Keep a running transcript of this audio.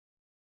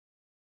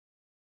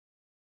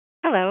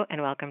Hello,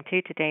 and welcome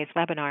to today's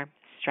webinar,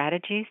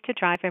 Strategies to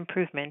Drive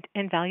Improvement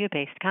in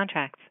Value-Based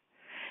Contracts.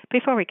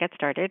 Before we get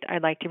started,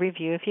 I'd like to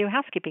review a few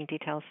housekeeping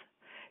details.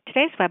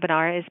 Today's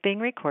webinar is being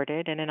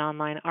recorded, and an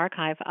online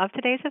archive of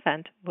today's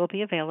event will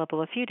be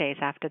available a few days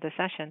after the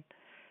session.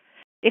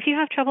 If you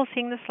have trouble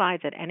seeing the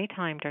slides at any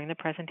time during the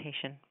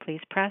presentation,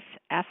 please press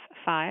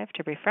F5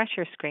 to refresh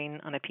your screen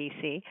on a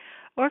PC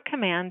or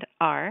Command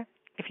R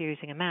if you're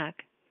using a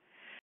Mac.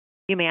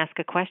 You may ask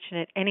a question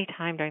at any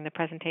time during the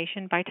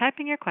presentation by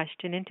typing your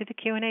question into the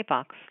Q&A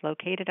box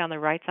located on the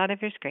right side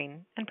of your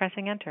screen and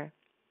pressing Enter.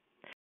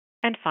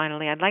 And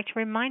finally, I'd like to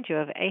remind you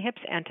of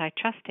AHIP's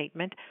antitrust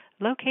statement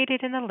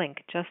located in the link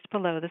just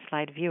below the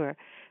slide viewer.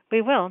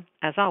 We will,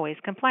 as always,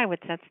 comply with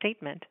that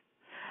statement.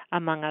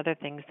 Among other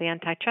things, the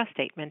antitrust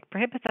statement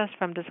prohibits us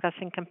from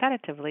discussing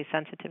competitively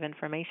sensitive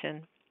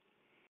information.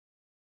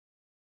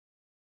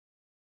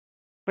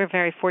 We're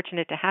very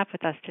fortunate to have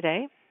with us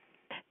today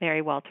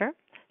Mary Walter,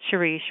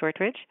 Cherie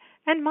Shortridge,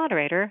 and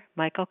moderator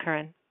Michael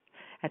Curran.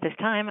 At this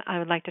time, I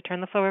would like to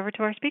turn the floor over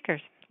to our speakers.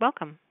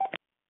 Welcome.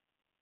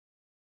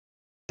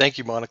 Thank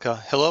you,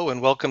 Monica. Hello,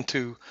 and welcome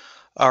to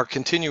our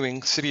continuing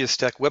Citius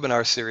Tech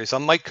webinar series.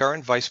 I'm Mike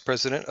Curran, Vice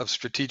President of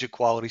Strategic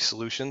Quality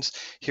Solutions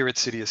here at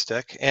Citius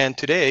Tech, and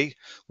today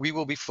we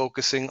will be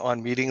focusing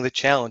on meeting the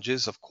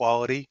challenges of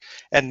quality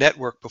and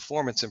network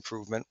performance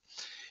improvement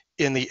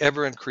in the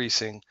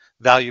ever-increasing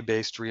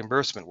value-based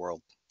reimbursement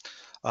world.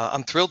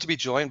 I'm thrilled to be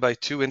joined by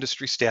two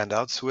industry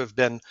standouts who have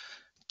been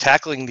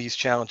tackling these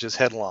challenges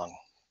headlong.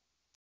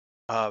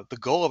 The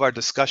goal of our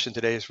discussion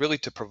today is really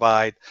to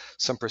provide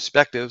some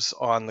perspectives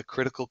on the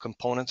critical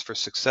components for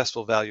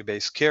successful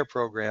value-based care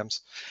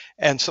programs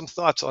and some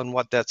thoughts on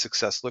what that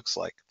success looks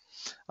like.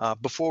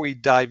 Before we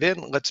dive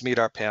in, let's meet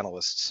our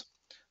panelists.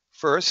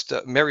 First,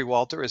 Mary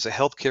Walter is a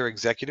healthcare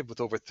executive with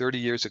over 30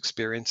 years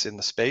experience in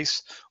the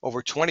space,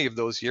 over 20 of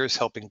those years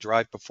helping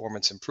drive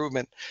performance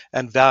improvement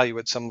and value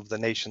at some of the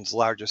nation's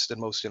largest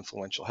and most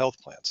influential health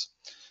plans.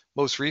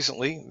 Most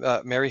recently,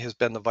 Mary has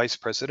been the Vice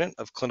President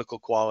of Clinical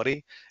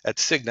Quality at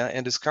Cigna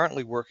and is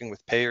currently working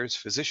with payers,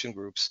 physician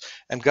groups,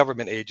 and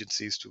government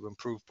agencies to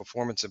improve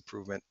performance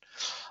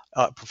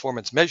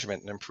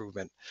measurement and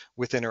improvement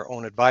within her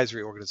own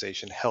advisory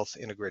organization, Health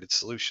Integrated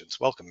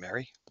Solutions. Welcome,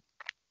 Mary.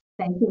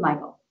 Thank you,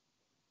 Michael.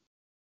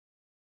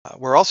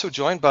 We're also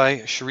joined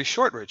by Cherie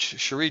Shortridge.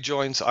 Cherie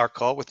joins our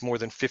call with more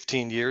than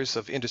 15 years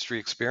of industry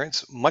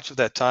experience, much of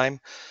that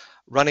time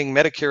running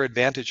Medicare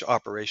Advantage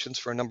operations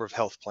for a number of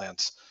health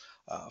plans,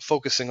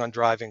 focusing on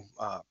driving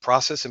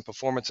process and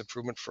performance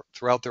improvement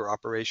throughout their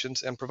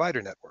operations and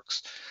provider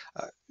networks.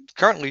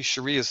 Currently,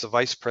 Cherie is the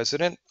Vice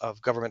President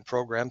of Government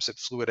Programs at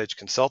Fluid Edge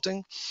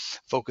Consulting,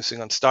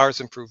 focusing on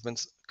STARS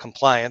improvements,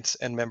 compliance,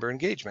 and member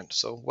engagement.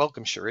 So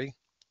welcome, Cherie.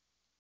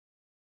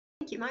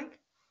 Thank you, Mike.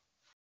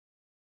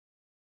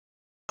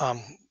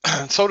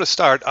 So to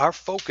start, our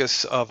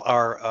focus of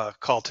our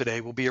call today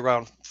will be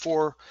around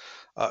four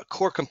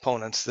core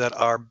components that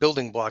are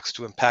building blocks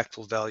to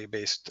impactful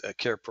value-based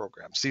care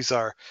programs. These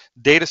are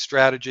data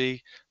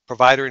strategy,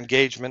 provider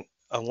engagement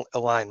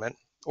alignment,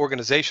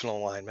 organizational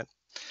alignment,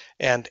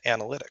 and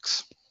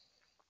analytics.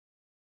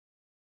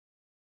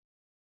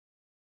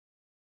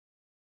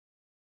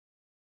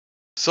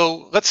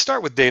 So let's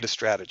start with data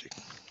strategy.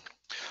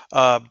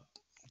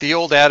 The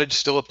old adage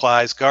still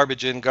applies,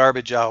 garbage in,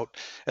 garbage out.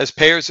 As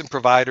payers and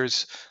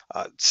providers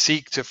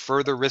seek to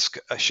further risk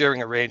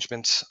sharing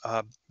arrangements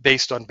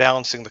based on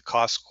balancing the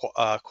cost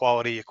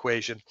quality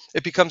equation,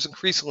 it becomes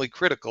increasingly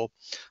critical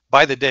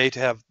by the day to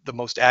have the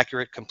most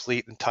accurate,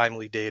 complete, and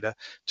timely data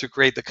to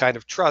create the kind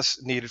of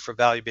trust needed for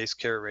value-based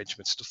care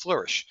arrangements to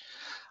flourish.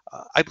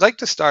 I'd like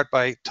to start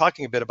by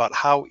talking a bit about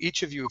how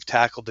each of you have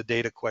tackled the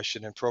data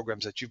question in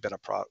programs that you've been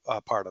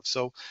a part of.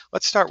 So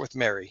let's start with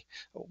Mary.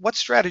 What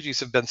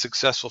strategies have been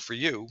successful for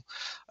you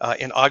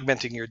in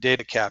augmenting your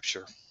data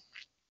capture?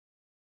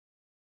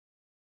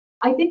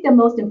 I think the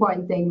most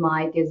important thing,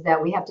 Mike, is that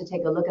we have to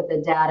take a look at the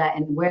data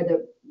and where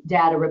the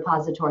data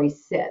repository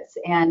sits,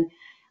 and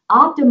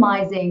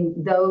optimizing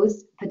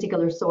those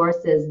particular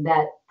sources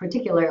that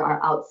particularly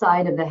are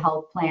outside of the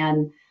health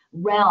plan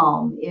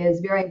realm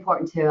is very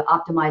important to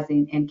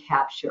optimizing and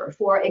capture.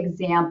 For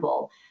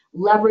example,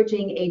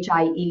 leveraging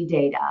HIE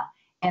data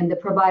and the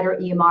provider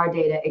EMR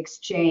data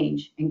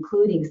exchange,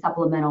 including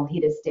supplemental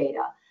HEDIS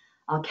data,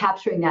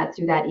 capturing that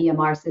through that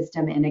EMR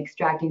system and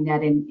extracting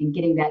that and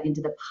getting that into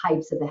the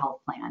pipes of the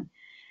health plan.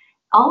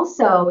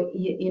 Also,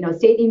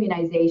 state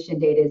immunization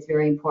data is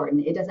very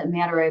important. It doesn't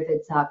matter if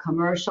it's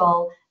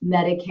commercial,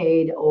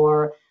 Medicaid,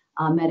 or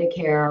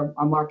Medicare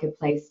or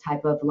marketplace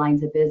type of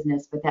lines of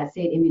business, but that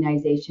state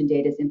immunization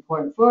data is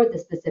important for the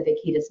specific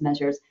HEDIS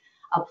measures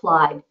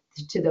applied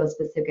to those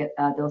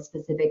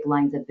specific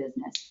lines of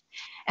business.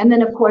 And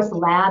then, of course,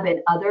 lab and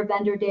other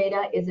vendor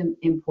data is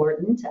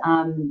important.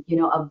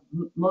 Of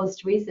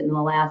most recent in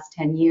the last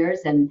 10 years,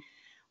 and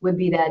would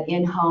be that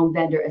in-home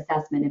vendor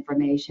assessment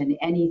information,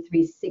 any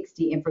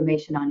 360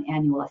 information on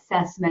annual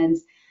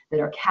assessments that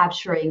are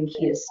capturing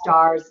HEDIS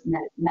stars,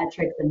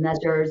 metrics and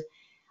measures,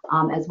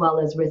 as well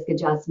as risk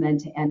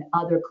adjustment and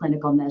other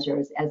clinical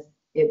measures, as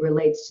it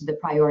relates to the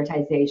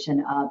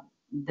prioritization of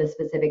the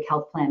specific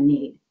health plan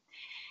need.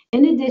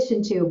 In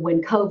addition to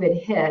when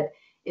COVID hit,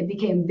 it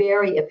became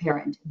very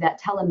apparent that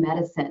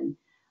telemedicine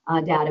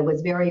data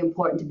was very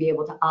important to be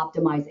able to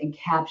optimize and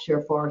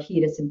capture for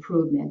HEDIS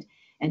improvement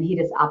and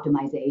HEDIS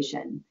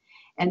optimization.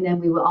 And then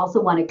we will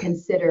also want to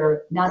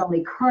consider not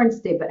only current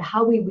state, but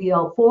how we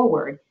wheel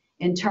forward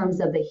in terms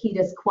of the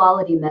HEDIS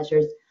quality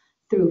measures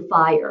through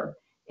FHIR.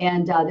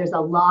 And there's a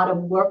lot of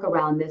work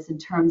around this in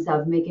terms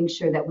of making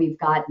sure that we've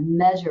got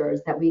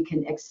measures that we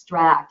can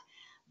extract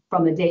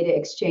from a data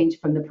exchange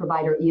from the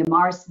provider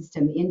EMR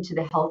system into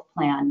the health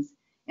plans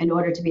in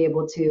order to be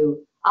able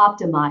to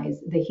optimize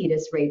the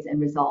HEDIS rates and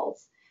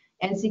results.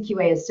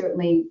 NCQA has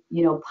certainly,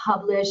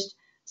 published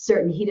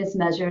certain HEDIS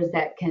measures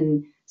that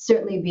can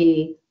certainly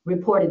be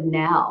reported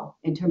now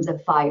in terms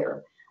of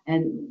FHIR.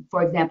 And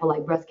for example,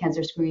 like breast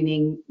cancer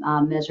screening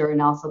measure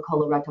and also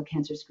colorectal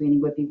cancer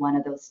screening would be one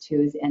of those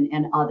two,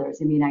 and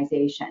others,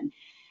 immunization.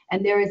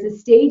 And there is a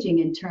staging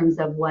in terms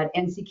of what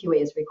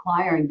NCQA is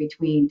requiring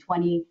between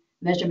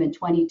measurement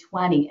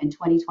 2020 and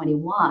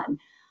 2021,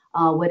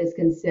 what is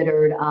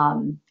considered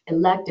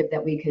elective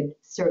that we could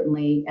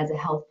certainly, as a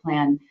health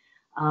plan,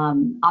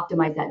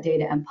 optimize that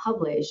data and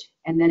publish,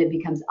 and then it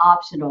becomes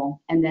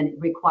optional and then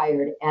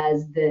required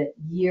as the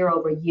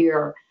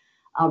year-over-year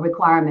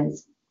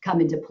requirements come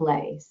into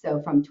play.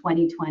 So from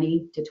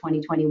 2020 to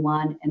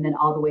 2021, and then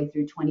all the way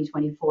through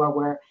 2024,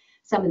 where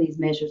some of these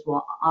measures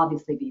will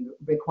obviously be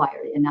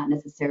required and not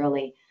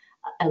necessarily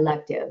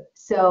elective.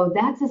 So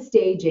that's a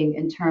staging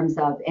in terms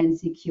of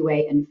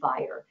NCQA and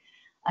FHIR.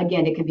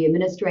 Again, it can be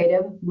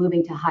administrative,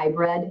 moving to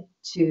hybrid,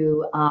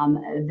 to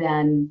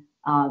then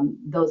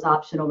those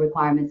optional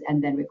requirements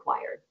and then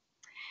required.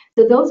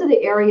 So those are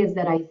the areas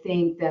that I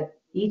think that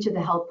each of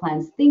the health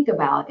plans think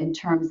about in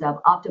terms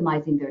of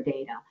optimizing their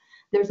data.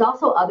 There's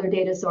also other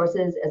data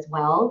sources as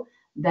well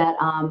that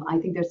I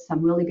think there's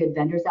some really good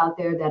vendors out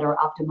there that are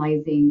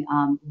optimizing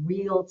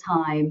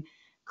real-time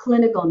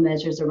clinical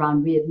measures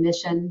around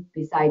readmission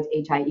besides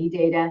HIE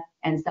data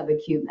and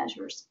subacute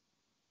measures.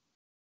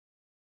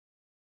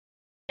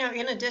 Now,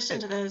 in addition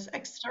to those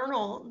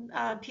external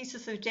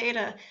pieces of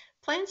data,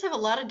 plans have a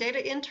lot of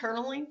data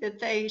internally that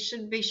they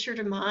should be sure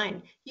to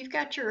mine. You've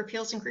got your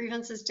appeals and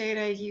grievances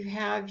data, you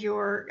have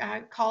your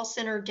call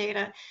center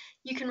data.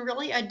 You can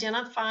really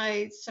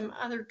identify some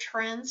other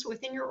trends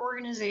within your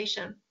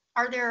organization.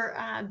 Are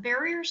there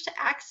barriers to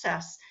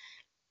access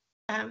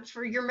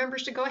for your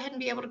members to go ahead and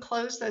be able to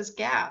close those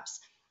gaps?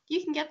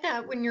 You can get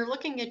that when you're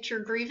looking at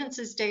your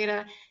grievances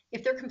data.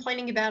 If they're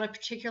complaining about a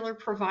particular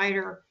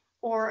provider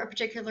or a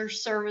particular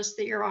service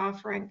that you're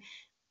offering,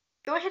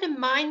 go ahead and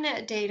mine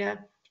that data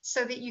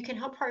so that you can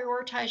help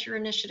prioritize your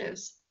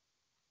initiatives.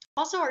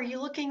 Also, are you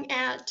looking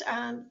at,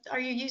 are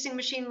you using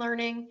machine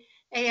learning,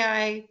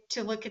 AI,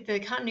 to look at the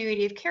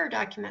continuity of care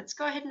documents?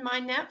 Go ahead and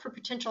mine that for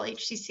potential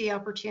HCC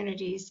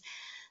opportunities.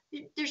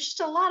 There's just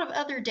a lot of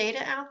other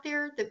data out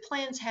there that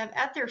plans have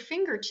at their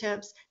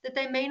fingertips that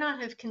they may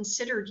not have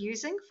considered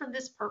using for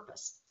this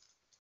purpose.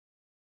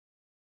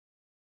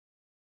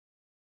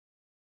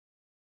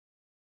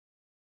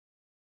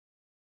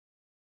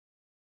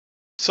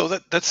 So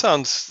that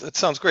sounds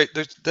great.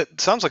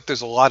 That sounds like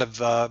there's a lot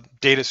of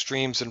data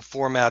streams and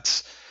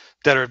formats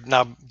that are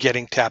now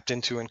getting tapped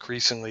into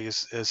increasingly,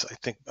 as I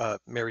think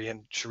Mary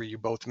and Cherie, you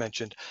both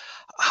mentioned.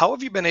 How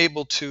have you been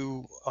able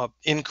to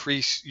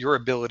increase your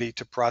ability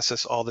to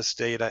process all this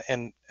data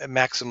and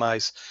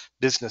maximize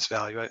business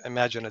value? I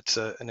imagine it's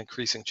an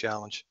increasing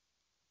challenge.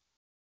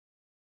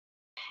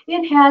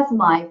 It has,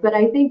 Mike, but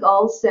I think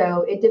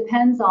also it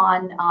depends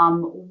on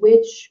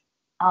which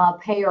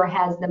payer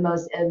has the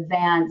most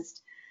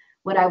advanced,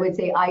 what I would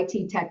say,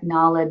 IT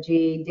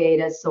technology,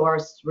 data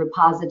source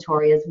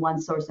repository as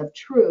one source of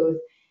truth,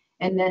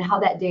 and then how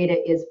that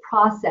data is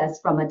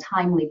processed from a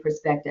timely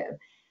perspective.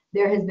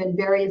 There has been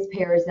various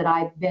payers that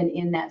I've been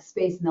in that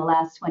space in the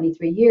last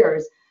 23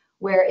 years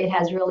where it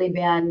has really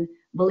been,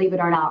 believe it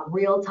or not,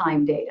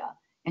 real-time data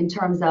in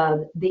terms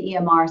of the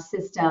EMR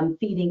system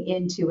feeding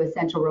into a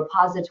central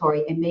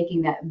repository and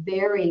making that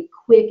very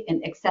quick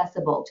and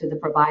accessible to the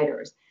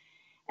providers.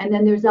 And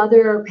then there's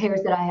other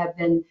payers that I have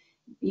been,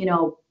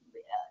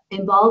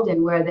 involved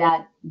in where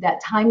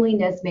that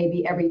timeliness may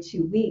be every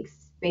 2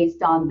 weeks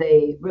based on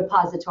the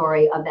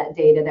repository of that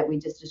data that we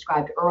just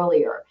described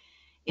earlier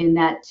in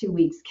that 2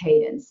 weeks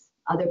cadence.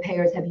 Other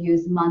payers have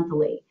used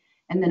monthly.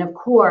 And then of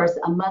course,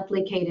 a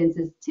monthly cadence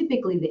is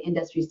typically the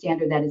industry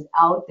standard that is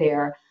out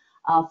there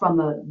from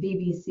a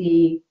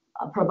BBC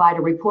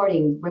provider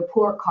reporting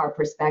report card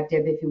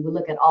perspective, if you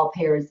look at all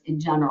payers in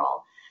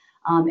general.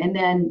 And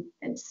then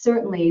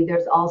certainly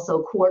there's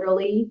also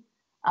quarterly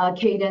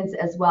cadence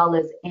as well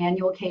as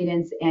annual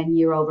cadence and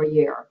year over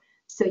year.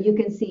 So you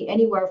can see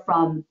anywhere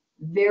from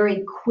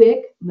very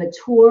quick,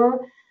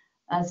 mature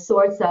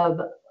sorts of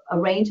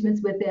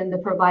arrangements within the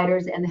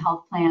providers and the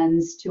health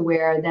plans to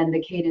where then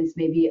the cadence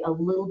may be a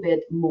little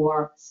bit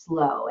more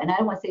slow. And I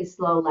don't want to say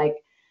slow like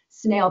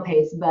snail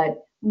pace,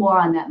 but more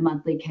on that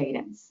monthly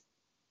cadence.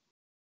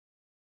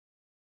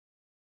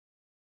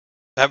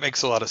 That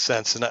makes a lot of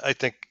sense, and I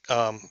think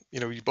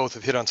you both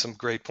have hit on some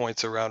great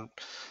points around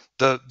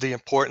the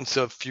importance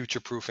of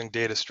future-proofing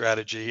data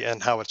strategy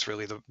and how it's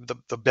really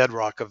the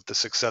bedrock of the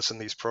success in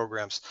these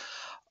programs.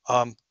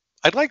 Um,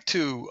 I'd like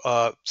to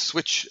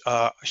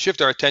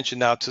shift our attention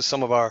now to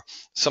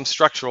some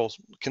structural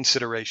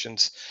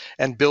considerations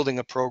and building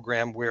a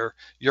program where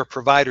your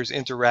providers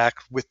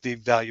interact with the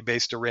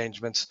value-based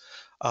arrangements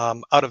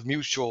out of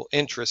mutual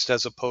interest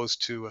as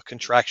opposed to a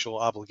contractual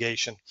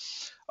obligation.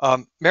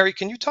 Mary,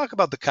 can you talk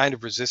about the kind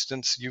of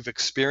resistance you've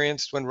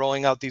experienced when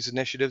rolling out these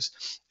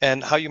initiatives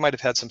and how you might have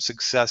had some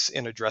success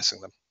in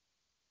addressing them?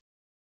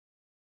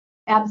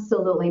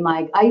 Absolutely,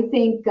 Mike. I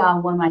think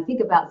when I think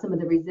about some of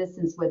the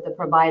resistance with the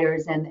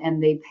providers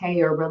and the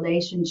payer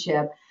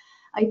relationship,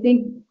 I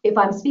think if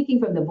I'm speaking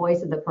from the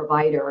voice of the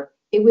provider,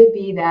 it would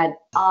be that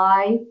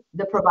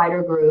the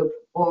provider group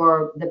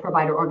or the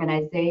provider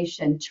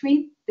organization,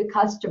 treat the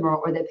customer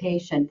or the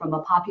patient from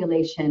a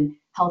population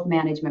health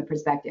management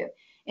perspective.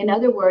 In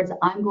other words,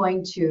 I'm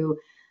going to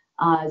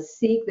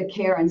seek the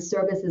care and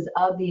services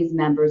of these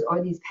members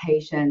or these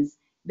patients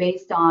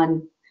based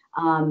on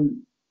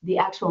the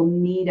actual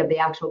need of the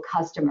actual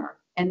customer,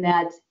 and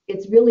that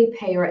it's really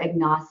payer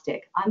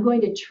agnostic. I'm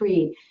going to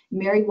treat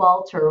Mary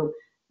Walter,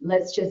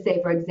 let's just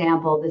say, for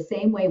example, the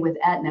same way with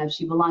Aetna, if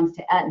she belongs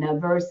to Aetna,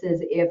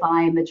 versus if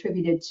I'm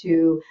attributed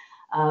to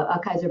a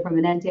Kaiser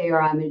Permanente or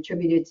I'm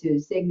attributed to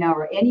Cigna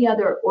or any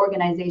other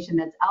organization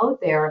that's out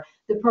there.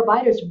 The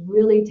providers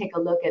really take a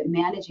look at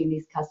managing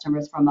these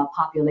customers from a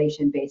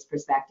population-based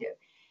perspective.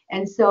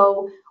 And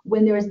so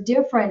when there's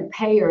different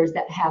payers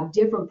that have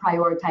different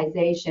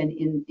prioritization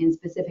in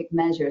specific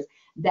measures,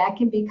 that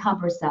can be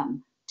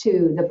cumbersome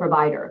to the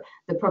provider.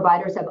 The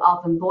providers have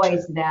often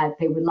voiced that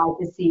they would like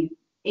to see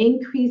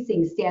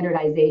increasing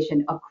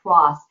standardization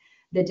across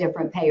the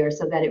different payers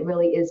so that it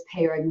really is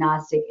payer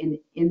agnostic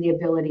in the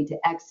ability to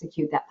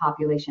execute that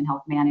population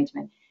health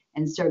management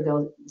and serve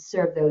those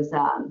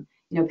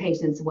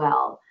patients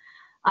well.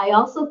 I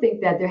also think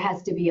that there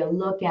has to be a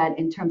look at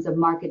in terms of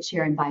market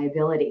share and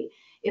viability.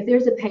 If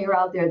there's a payer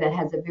out there that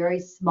has a very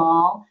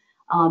small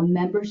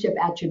membership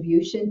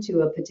attribution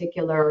to a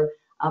particular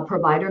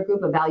provider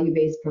group, a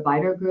value-based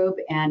provider group,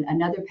 and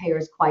another payer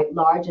is quite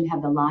large and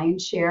have the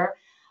lion's share,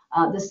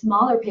 the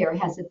smaller payer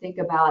has to think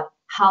about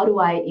how do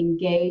I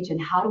engage and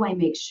how do I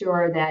make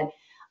sure that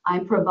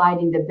I'm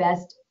providing the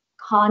best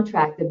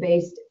contract,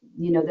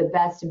 the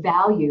best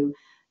value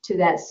to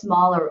that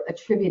smaller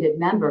attributed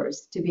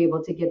members to be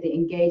able to get the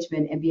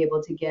engagement and be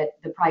able to get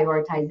the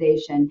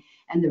prioritization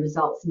and the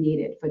results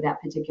needed for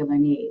that particular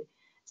need.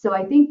 So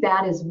I think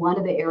that is one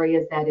of the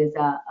areas that is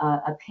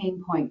a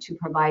pain point to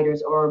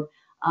providers or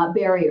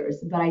barriers.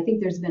 But I think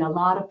there's been a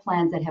lot of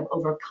plans that have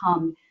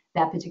overcome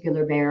that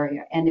particular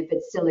barrier. And if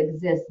it still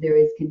exists, there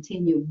is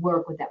continued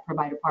work with that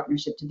provider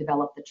partnership to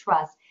develop the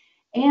trust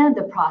and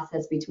the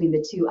process between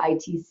the two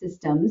IT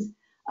systems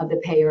of the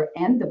payer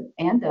and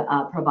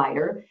the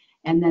provider,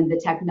 and then the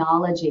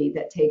technology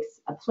that takes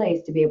a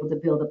place to be able to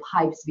build the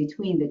pipes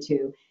between the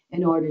two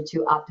in order to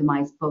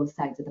optimize both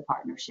sides of the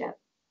partnership.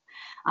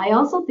 I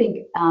also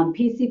think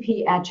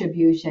PCP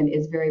attribution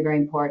is very, very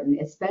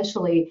important,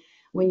 especially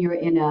when you're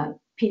in a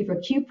P for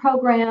Q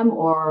program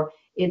or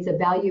it's a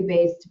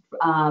value-based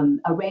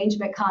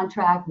arrangement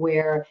contract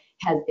where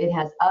it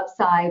has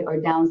upside or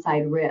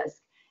downside risk.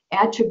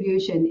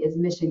 Attribution is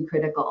mission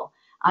critical.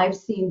 I've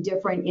seen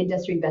different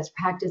industry best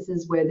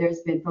practices where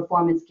there's been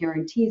performance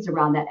guarantees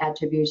around that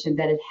attribution,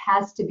 that it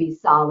has to be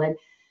solid,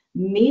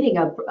 meeting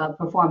a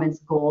performance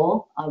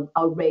goal,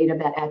 a rate of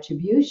that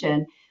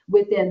attribution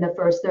within the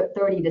first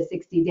 30 to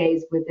 60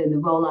 days within the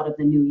rollout of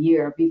the new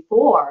year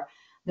before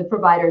the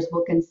providers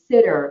will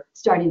consider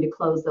starting to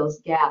close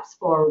those gaps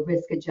for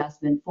risk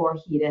adjustment, for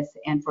HEDIS,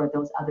 and for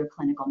those other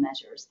clinical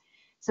measures.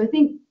 So I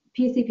think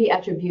PCP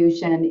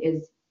attribution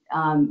is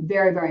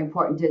very, very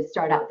important to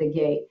start out the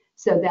gate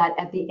so that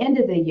at the end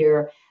of the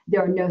year,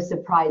 there are no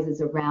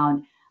surprises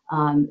around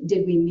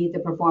did we meet the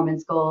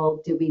performance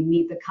goal, did we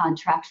meet the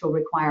contractual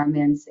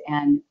requirements,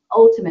 and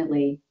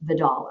ultimately the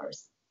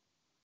dollars.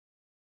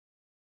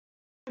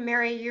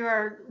 Mary, you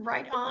are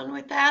right on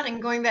with that.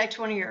 And going back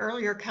to one of your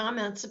earlier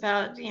comments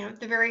about,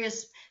 the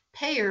various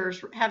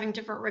payers having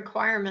different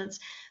requirements,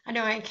 I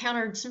know I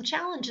encountered some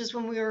challenges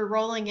when we were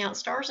rolling out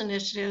STARS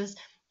initiatives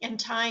and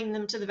tying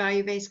them to the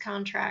value-based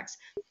contracts.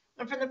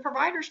 And from the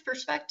provider's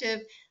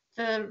perspective,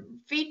 the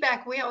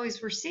feedback we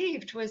always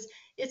received was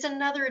it's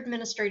another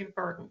administrative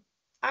burden.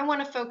 I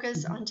want to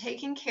focus on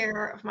taking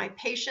care of my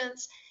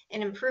patients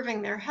and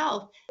improving their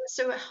health.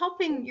 So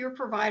helping your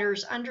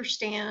providers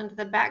understand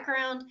the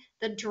background,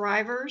 the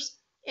drivers,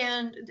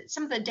 and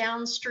some of the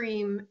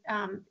downstream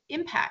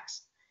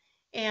impacts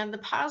and the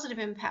positive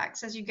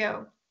impacts as you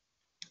go.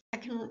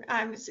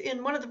 I was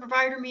in one of the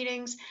provider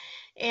meetings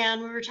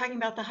and we were talking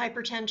about the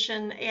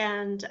hypertension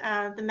and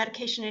the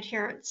medication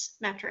adherence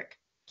metric.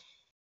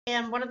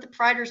 And one of the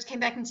providers came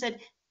back and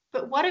said,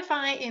 but what if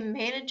I am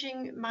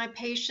managing my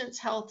patient's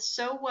health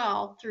so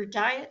well through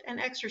diet and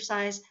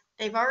exercise,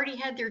 they've already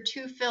had their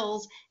 2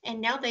 fills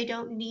and now they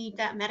don't need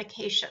that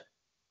medication?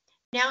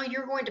 Now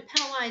you're going to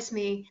penalize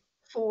me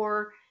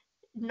for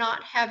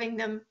not having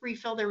them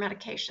refill their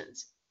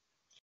medications.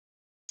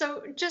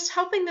 So just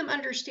helping them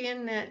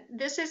understand that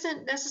this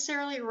isn't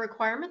necessarily a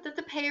requirement that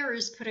the payer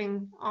is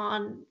putting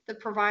on the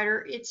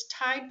provider. It's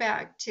tied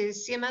back to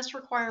CMS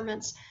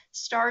requirements,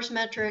 STARS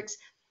metrics,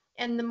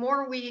 and the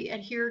more we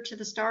adhere to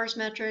the STARS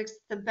metrics,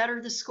 the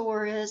better the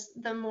score is,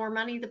 the more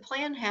money the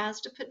plan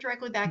has to put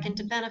directly back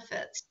into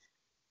benefits.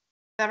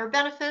 Better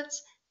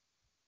benefits,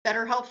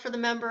 better health for the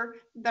member,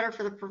 better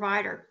for the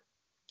provider.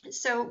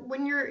 So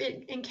when you're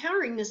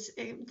encountering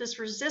this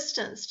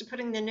resistance to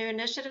putting the new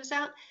initiatives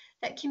out,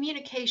 that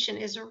communication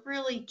is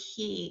really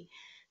key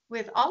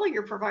with all of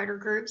your provider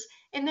groups,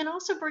 and then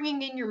also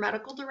bringing in your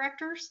medical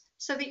directors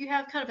so that you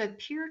have kind of a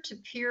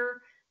peer-to-peer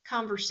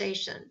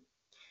conversation.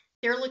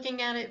 They're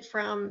looking at it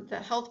from the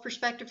health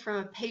perspective, from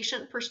a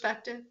patient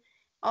perspective.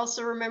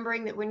 Also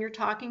remembering that when you're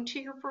talking to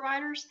your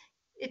providers,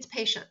 it's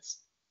patients.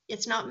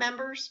 It's not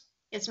members,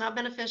 it's not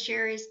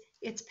beneficiaries,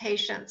 it's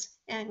patients,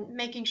 and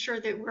making sure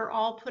that we're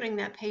all putting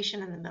that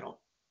patient in the middle.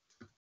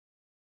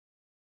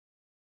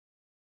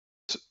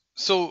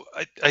 So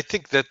I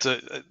think that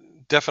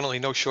definitely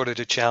no shortage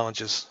of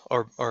challenges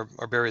or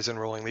barriers in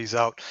rolling these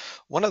out.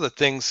 One of the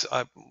things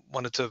I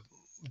wanted to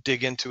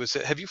dig into is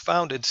that have you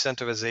found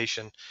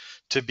incentivization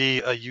to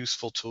be a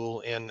useful tool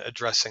in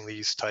addressing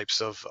these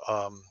types of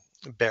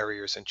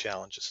barriers and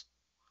challenges?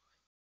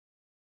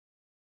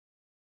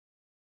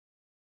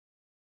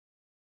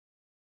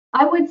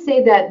 I would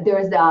say that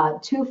there's a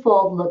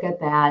twofold look at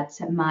that,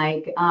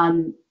 Mike.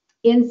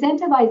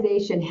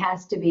 Incentivization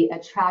has to be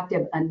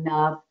attractive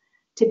enough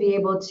to be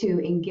able to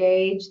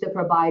engage the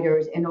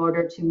providers in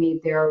order to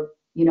meet their,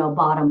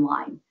 bottom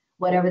line,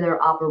 whatever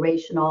their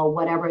operational,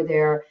 whatever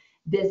their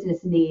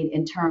business need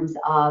in terms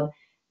of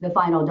the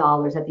final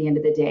dollars at the end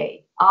of the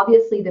day.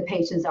 Obviously, the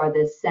patients are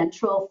the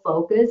central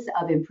focus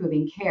of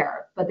improving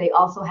care, but they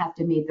also have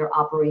to meet their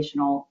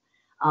operational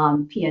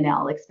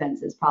P&L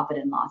expenses, profit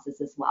and losses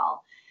as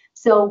well.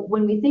 So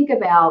when we think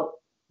about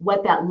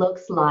what that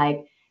looks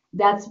like,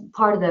 that's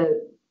part of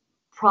the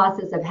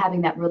process of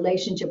having that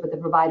relationship with the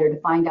provider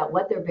to find out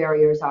what their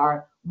barriers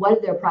are, what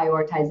is their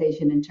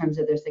prioritization in terms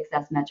of their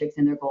success metrics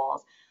and their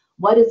goals,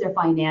 what is their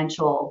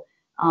financial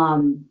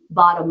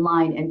bottom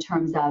line in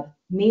terms of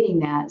meeting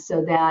that,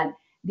 so that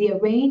the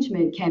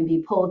arrangement can be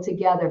pulled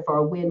together for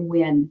a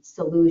win-win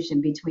solution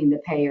between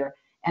the payer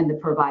and the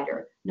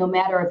provider. No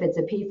matter if it's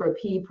a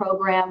P4P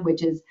program,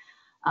 which is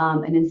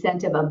an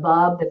incentive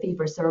above the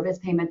fee-for-service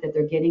payment that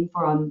they're getting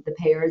from the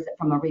payers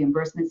from a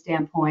reimbursement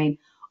standpoint,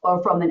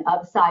 or from an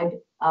upside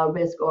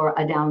risk or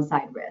a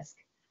downside risk.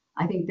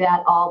 I think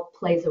that all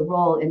plays a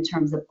role in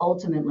terms of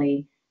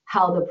ultimately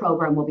how the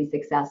program will be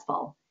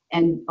successful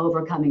and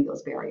overcoming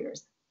those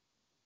barriers.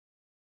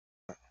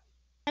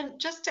 And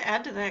just to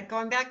add to that,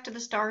 going back to the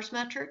STARS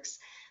metrics,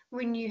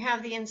 when you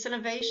have the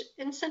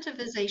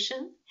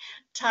incentivization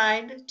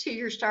tied to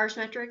your STARS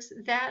metrics,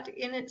 that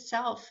in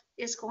itself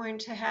is going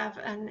to have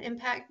an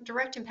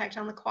direct impact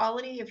on the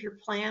quality of your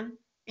plan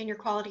and your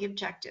quality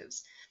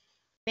objectives.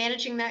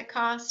 Managing that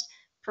cost,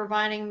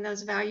 providing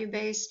those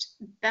value-based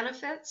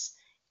benefits,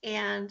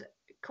 and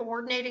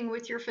coordinating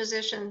with your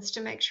physicians to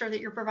make sure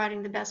that you're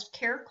providing the best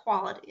care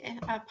quality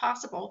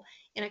possible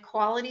in a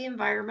quality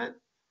environment,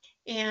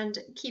 and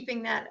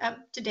keeping that up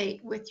to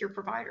date with your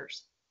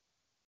providers.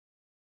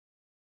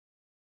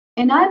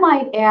 And I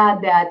might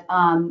add that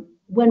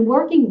when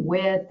working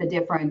with the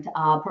different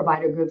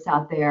provider groups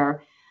out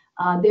there,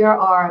 there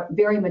are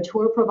very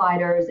mature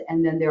providers,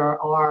 and then there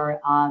are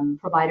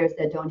providers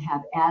that don't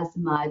have as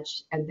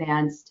much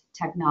advanced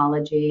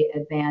technology,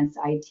 advanced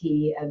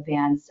IT,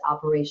 advanced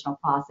operational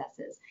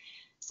processes.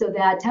 So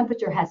that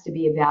temperature has to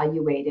be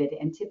evaluated.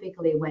 And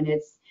typically when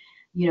it's,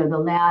 the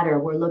latter,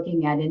 we're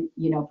looking at,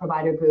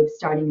 provider groups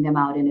starting them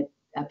out in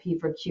a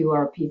P4Q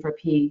or a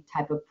P4P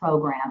type of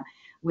program,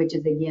 which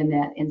is again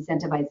that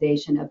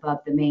incentivization above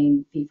the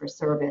main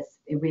fee-for-service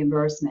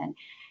reimbursement.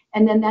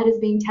 And then that is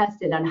being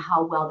tested on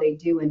how well they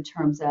do in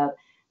terms of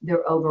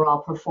their overall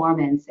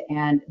performance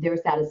and their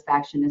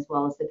satisfaction, as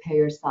well as the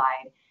payer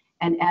side.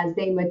 And as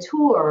they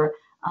mature,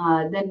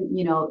 then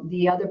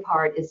the other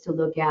part is to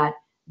look at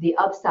the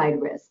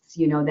upside risks,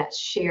 that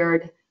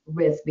shared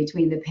risk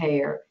between the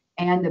payer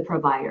and the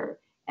provider.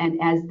 And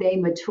as they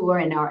mature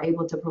and are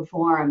able to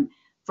perform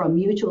from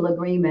mutual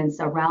agreements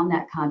around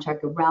that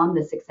contract, around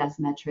the success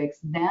metrics,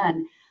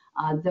 then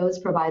those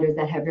providers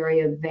that have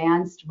very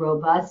advanced,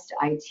 robust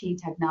IT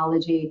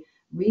technology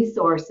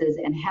resources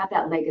and have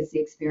that legacy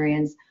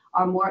experience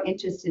are more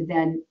interested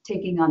than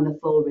taking on the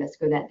full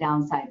risk or that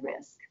downside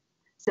risk.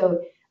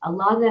 So a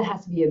lot of that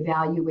has to be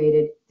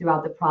evaluated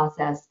throughout the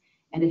process,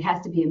 and it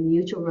has to be a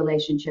mutual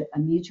relationship, a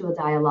mutual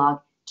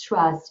dialogue,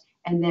 trust,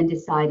 and then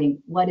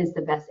deciding what is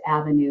the best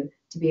avenue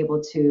to be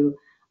able to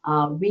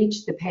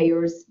reach the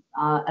payer's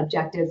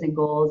objectives and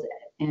goals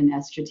in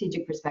a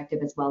strategic perspective,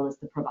 as well as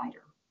the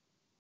provider.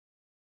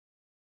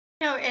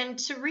 And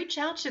to reach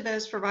out to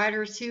those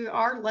providers who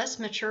are less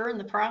mature in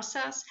the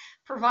process,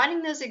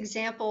 providing those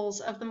examples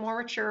of the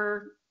more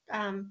mature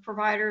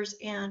providers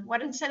and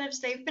what incentives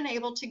they've been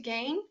able to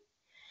gain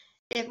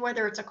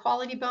whether it's a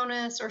quality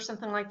bonus or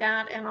something like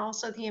that, and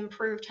also the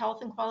improved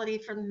health and quality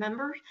for the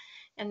member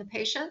and the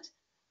patient,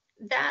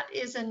 that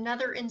is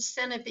another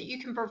incentive that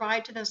you can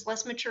provide to those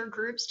less mature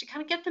groups to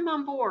kind of get them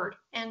on board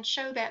and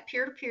show that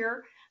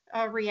peer-to-peer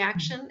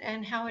reaction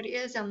and how it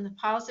is on the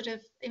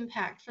positive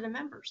impact for the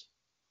members.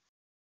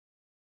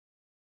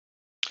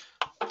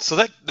 So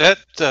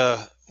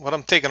what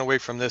I'm taking away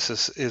from this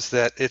is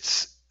that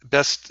it's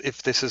best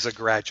if this is a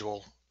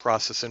gradual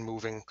process in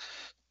moving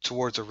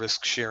towards a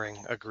risk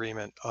sharing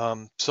agreement.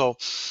 So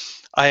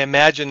I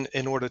imagine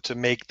in order to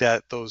make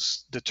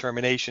those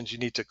determinations, you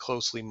need to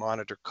closely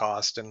monitor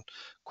cost and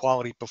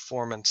quality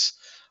performance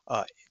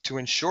to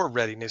ensure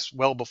readiness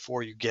well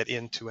before you get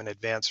into an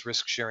advanced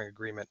risk sharing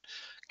agreement.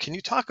 Can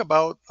you talk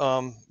about,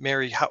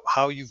 Mary,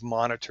 how you've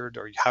monitored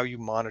or how you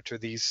monitor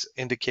these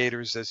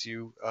indicators as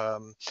you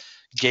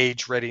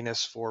gauge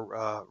readiness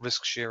for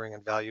risk sharing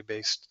and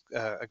value-based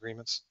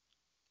agreements?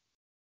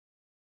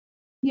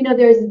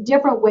 There's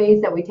different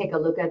ways that we take a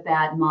look at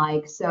that,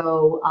 Mike.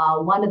 So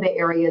one of the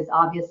areas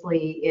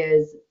obviously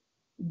is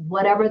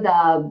whatever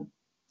the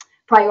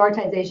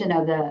prioritization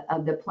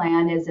of the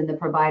plan is in the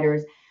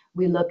providers.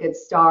 We look at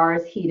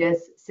STARS,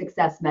 HEDIS,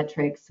 success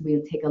metrics.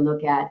 We take a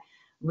look at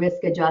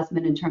risk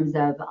adjustment in terms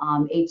of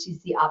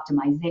HCC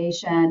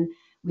optimization.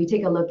 We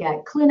take a look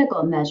at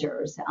clinical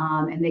measures,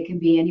 and they can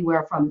be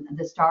anywhere from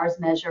the STARS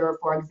measure,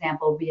 for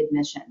example,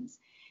 readmissions.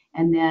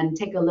 And then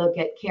take a look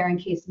at care and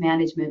case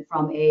management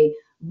from a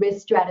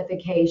risk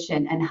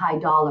stratification and high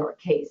dollar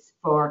case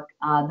for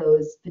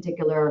those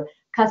particular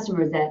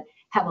customers that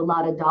have a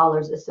lot of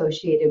dollars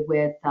associated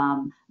with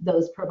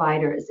those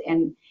providers.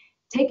 And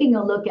taking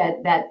a look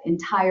at that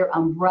entire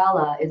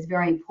umbrella is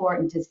very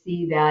important to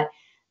see that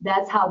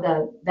that's how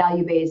the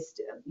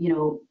value-based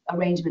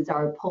arrangements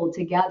are pulled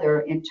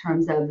together in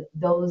terms of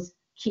those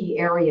key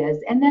areas.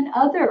 And then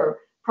other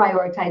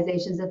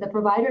prioritizations that the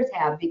providers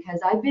have, because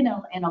I've been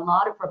in a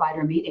lot of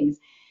provider meetings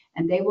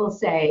and they will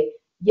say,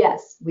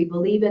 yes, we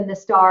believe in the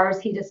STARS,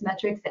 HEDIS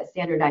metrics, that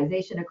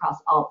standardization across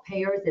all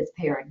payers, it's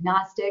payer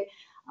agnostic.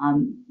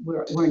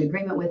 We're in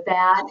agreement with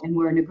that, and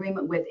we're in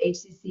agreement with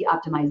HCC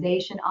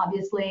optimization,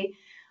 obviously.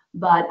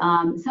 But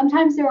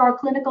sometimes there are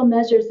clinical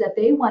measures that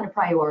they want to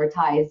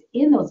prioritize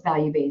in those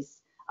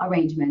value-based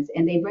arrangements,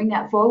 and they bring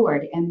that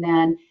forward. And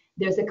then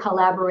there's a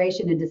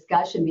collaboration and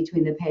discussion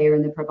between the payer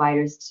and the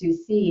providers to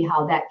see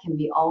how that can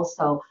be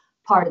also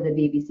part of the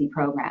VBC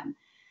program.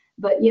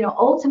 But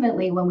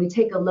ultimately, when we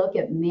take a look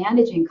at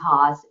managing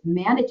costs,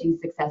 managing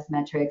success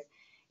metrics,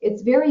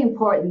 it's very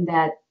important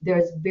that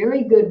there's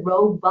very good,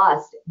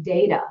 robust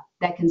data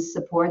that can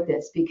support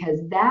this, because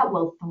that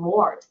will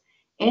thwart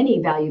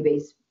any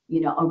value-based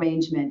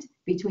arrangement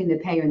between the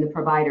payer and the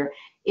provider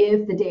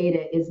if the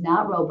data is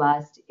not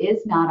robust,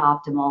 is not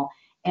optimal,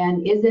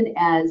 and isn't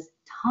as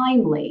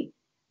timely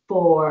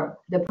for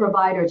the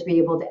provider to be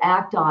able to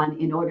act on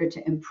in order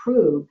to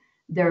improve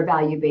their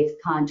value-based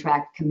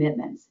contract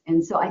commitments.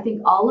 And so I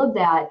think all of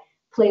that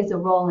plays a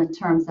role in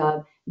terms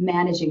of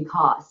managing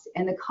costs.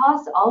 And the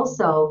costs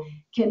also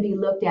can be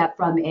looked at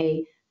from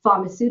a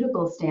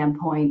pharmaceutical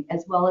standpoint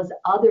as well as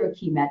other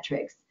key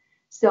metrics.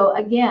 So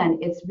again,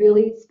 it's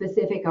really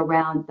specific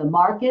around the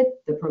market,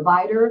 the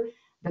provider,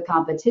 the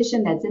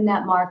competition that's in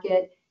that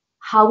market,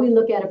 how we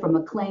look at it from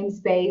a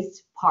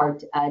claims-based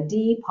Part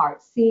D,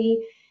 Part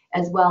C,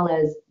 as well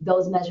as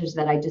those measures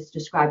that I just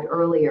described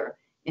earlier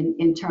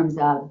in terms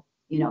of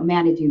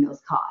managing those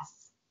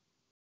costs.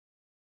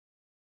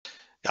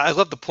 I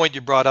love the point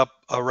you brought up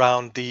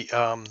around the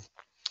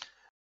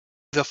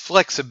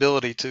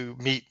flexibility to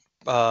meet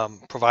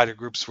provider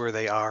groups where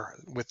they are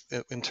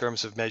in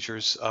terms of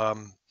measures,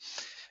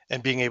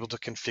 and being able to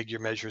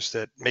configure measures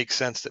that make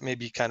sense, that may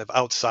be kind of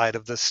outside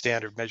of the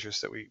standard measures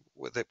that we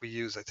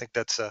use. I think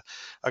that's a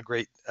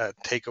great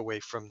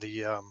takeaway from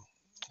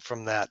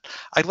that.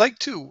 I'd like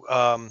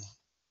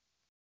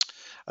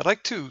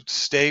to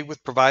stay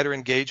with provider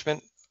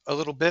engagement a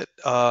little bit,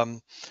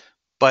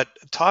 but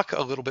talk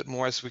a little bit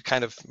more, as we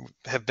kind of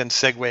have been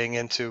segueing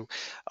into,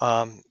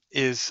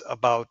 is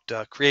about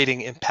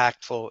creating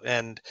impactful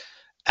and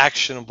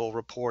actionable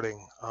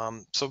reporting.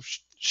 So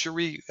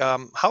Cherie,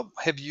 how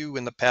have you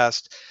in the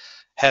past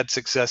had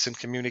success in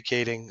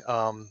communicating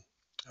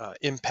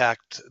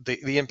impact,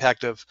 the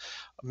impact of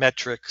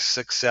metrics,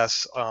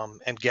 success,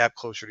 and gap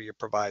closure to your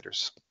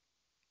providers?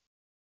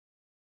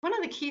 One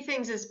of the key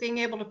things is being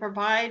able to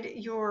provide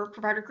your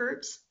provider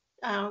groups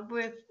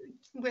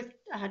with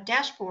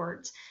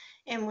dashboards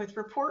and with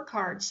report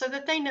cards so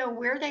that they know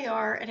where they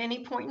are at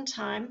any point in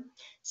time,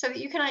 so that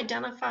you can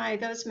identify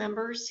those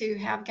members who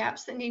have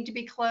gaps that need to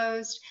be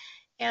closed,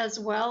 as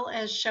well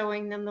as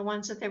showing them the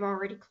ones that they've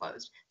already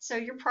closed. So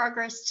your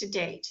progress to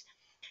date.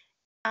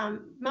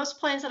 Most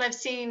plans that I've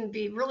seen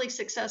be really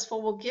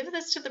successful will give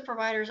this to the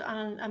providers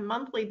on a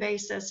monthly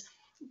basis,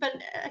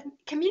 but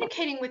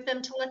communicating with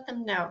them to let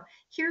them know,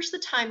 here's the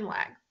time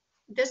lag.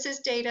 This is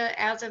data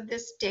as of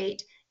this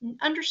date,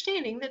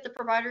 understanding that the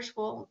providers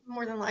will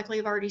more than likely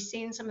have already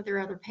seen some of their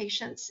other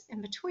patients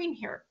in between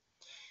here.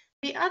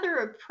 The other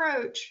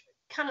approach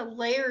kind of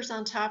layers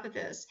on top of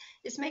this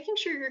is making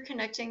sure you're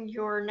connecting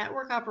your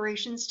network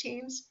operations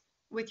teams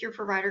with your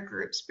provider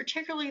groups,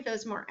 particularly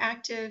those more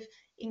active,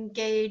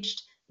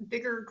 engaged,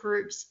 bigger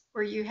groups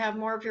where you have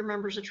more of your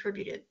members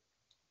attributed.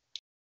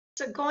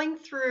 So going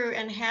through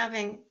and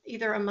having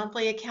either a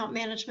monthly account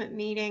management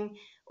meeting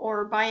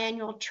or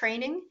biannual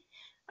training,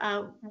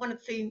 one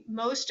of the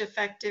most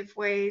effective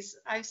ways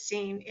I've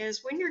seen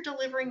is when you're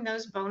delivering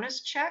those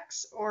bonus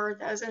checks or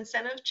those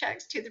incentive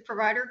checks to the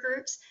provider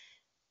groups,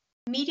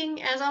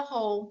 meeting as a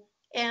whole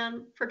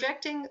and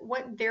projecting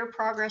what their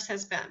progress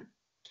has been.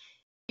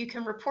 You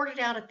can report it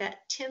out at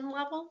that 10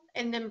 level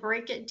and then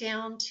break it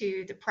down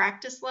to the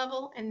practice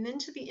level and then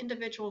to the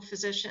individual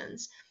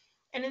physicians.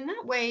 And in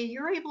that way,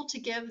 you're able to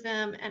give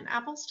them an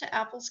apples to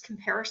apples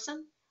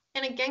comparison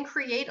and again,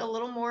 create a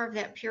little more of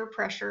that peer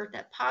pressure,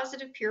 that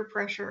positive peer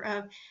pressure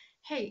of,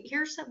 hey,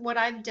 here's what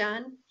I've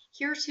done.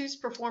 Here's who's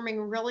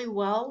performing really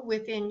well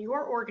within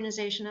your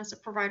organization as a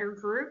provider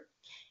group.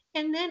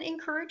 And then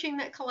encouraging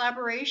that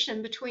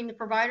collaboration between the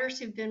providers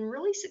who've been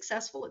really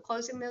successful at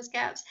closing those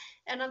gaps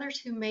and others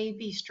who may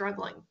be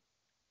struggling.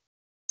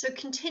 So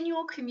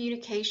continual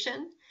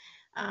communication,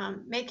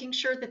 making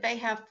sure that they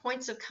have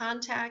points of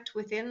contact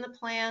within the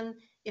plan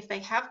if they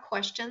have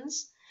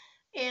questions,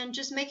 and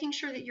just making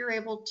sure that you're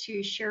able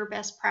to share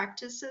best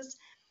practices.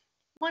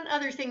 One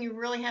other thing you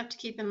really have to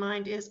keep in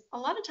mind is a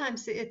lot of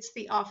times it's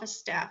the office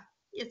staff,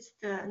 it's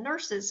the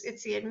nurses,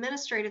 it's the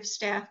administrative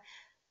staff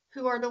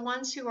who are the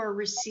ones who are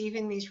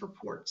receiving these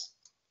reports.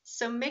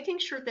 So making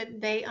sure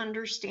that they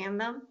understand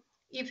them,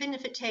 even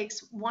if it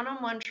takes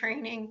one-on-one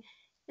training,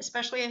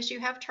 especially as you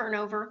have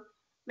turnover,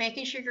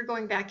 making sure you're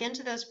going back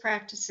into those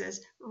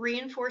practices,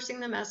 reinforcing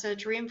the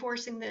message,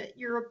 reinforcing that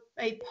you're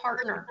a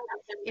partner.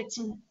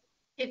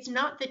 It's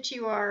not that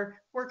you are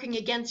working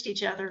against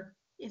each other,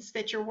 it's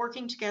that you're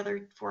working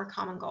together for a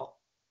common goal.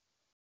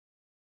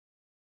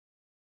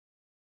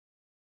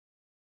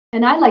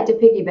 And I'd like to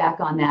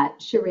piggyback on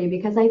that, Cherie,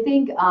 because I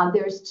think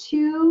there's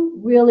two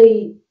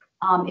really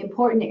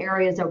important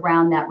areas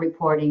around that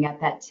reporting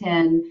at that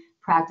 10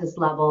 practice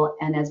level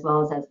and as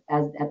well as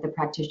at the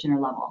practitioner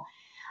level.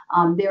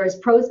 There is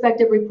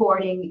prospective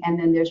reporting and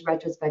then there's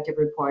retrospective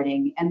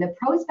reporting. And the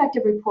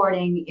prospective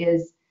reporting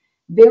is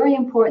very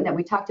important that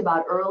we talked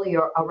about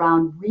earlier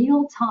around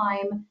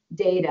real-time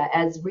data,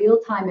 as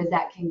real-time as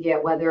that can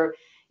get, whether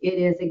it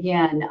is,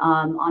 again,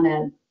 on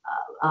a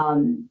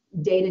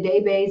day-to-day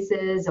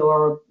basis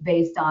or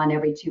based on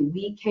every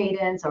 2-week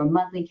cadence or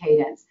monthly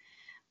cadence.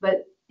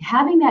 But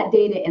having that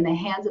data in the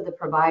hands of the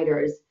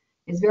providers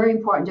is very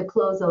important to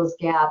close those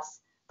gaps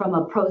from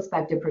a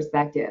prospective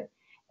perspective,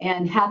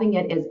 and having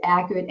it as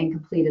accurate and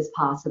complete as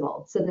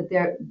possible so that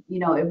there,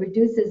 it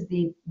reduces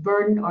the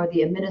burden or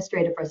the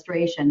administrative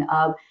frustration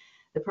of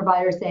the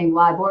provider saying,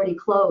 well, I've already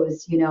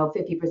closed,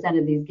 50%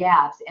 of these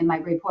gaps and my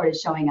report is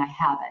showing I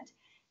haven't.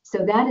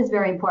 So that is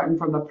very important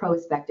from a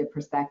prospective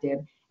perspective.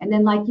 And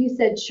then like you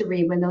said,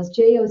 Cherie, when those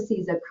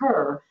JOCs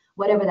occur,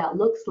 whatever that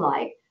looks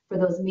like for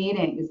those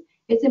meetings,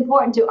 it's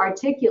important to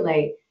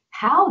articulate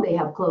how they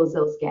have closed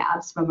those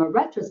gaps from a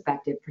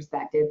retrospective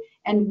perspective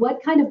and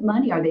what kind of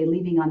money are they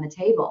leaving on the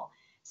table,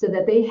 so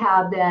that they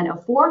have then a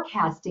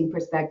forecasting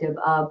perspective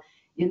of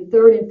in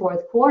third and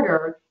fourth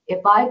quarter,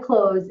 if I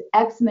close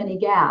X many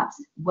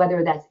gaps,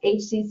 whether that's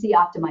HCC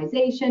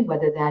optimization,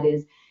 whether that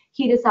is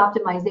HEDIS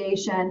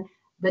optimization,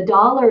 the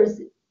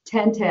dollars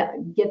tend to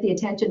get the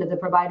attention of the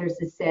providers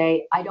to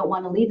say, I don't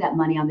want to leave that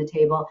money on the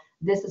table.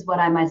 This is what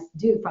I must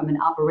do from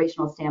an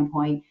operational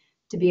standpoint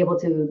to be able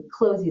to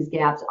close these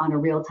gaps on a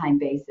real-time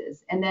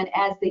basis. And then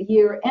as the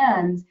year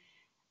ends,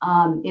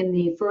 in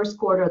the first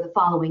quarter of the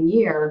following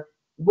year,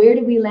 where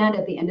do we land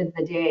at the end of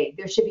the day?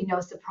 There should be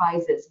no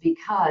surprises,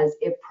 because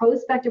if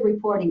prospective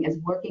reporting is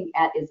working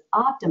at its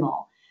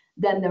optimal,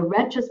 then the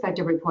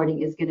retrospective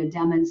reporting is going to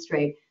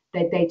demonstrate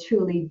that they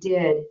truly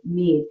did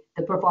meet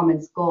the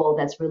performance goal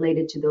that's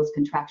related to those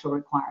contractual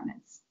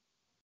requirements.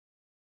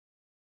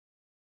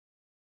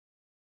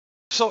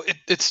 So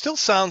it still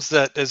sounds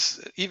that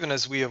even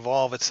as we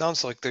evolve, it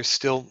sounds like there's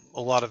still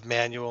a lot of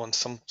manual and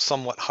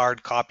somewhat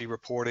hard copy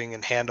reporting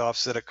and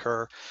handoffs that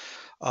occur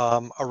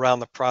around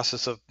the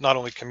process of not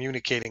only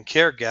communicating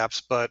care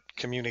gaps, but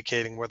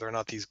communicating whether or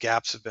not these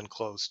gaps have been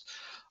closed.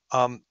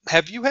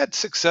 Have you had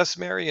success,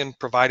 Mary, in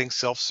providing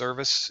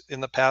self-service in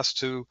the past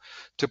to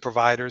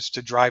providers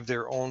to drive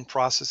their own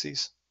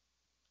processes?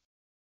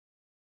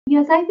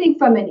 Yes, I think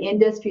from an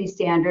industry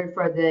standard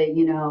for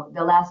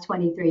the last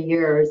 23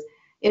 years,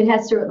 it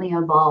has certainly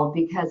evolved,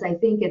 because I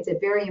think it's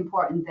very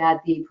important that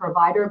the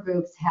provider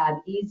groups have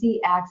easy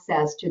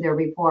access to their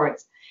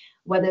reports,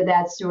 whether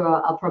that's through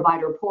a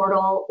provider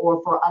portal or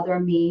for other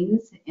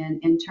means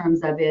in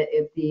terms of it,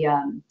 if the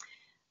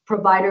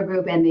provider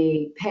group and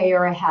the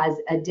payer has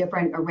a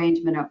different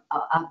arrangement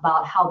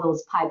about how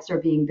those pipes are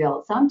being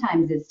built.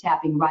 Sometimes it's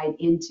tapping right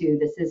into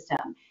the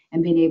system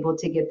and being able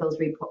to get those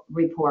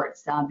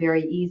reports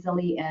very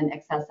easily and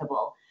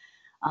accessible.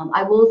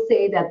 I will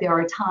say that there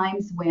are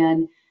times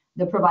when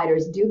the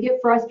providers do get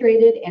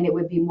frustrated, and it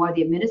would be more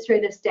the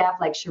administrative staff,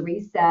 like Cherie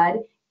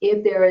said,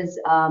 if there is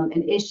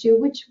an issue,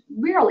 which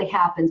rarely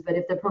happens, but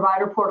if the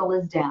provider portal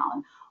is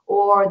down,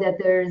 or that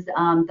there's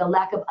the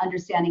lack of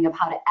understanding of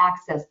how to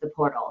access the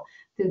portal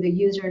through the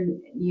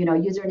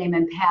username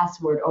and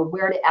password, or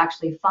where to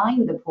actually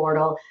find the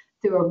portal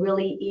through a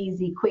really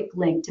easy, quick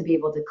link to be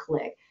able to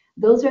click.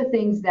 Those are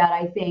things that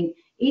I think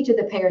each of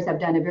the payers have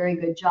done a very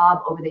good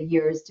job over the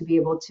years to be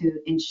able to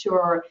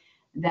ensure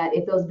that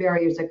if those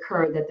barriers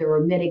occur, that they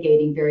were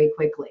mitigating very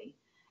quickly.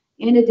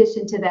 In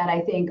addition to that,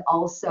 I think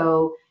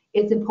also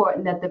it's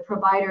important that the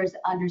providers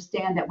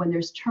understand that when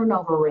there's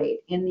turnover rate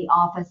in the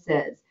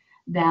offices,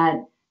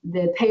 that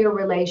the payer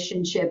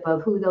relationship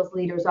of who those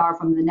leaders are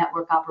from the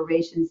network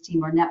operations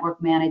team or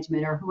network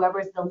management or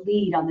whoever's the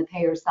lead on the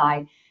payer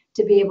side,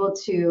 to be able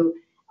to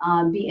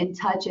be in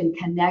touch and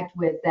connect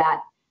with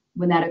that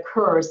when that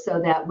occurs,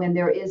 so that when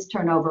there is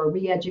turnover,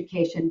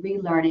 re-education,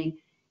 relearning,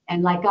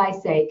 and like I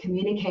say,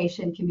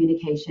 communication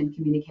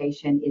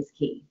is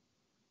key.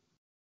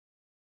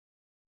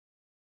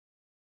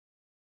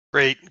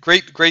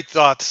 Great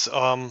thoughts,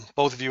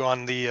 both of you,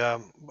 on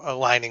the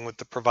aligning with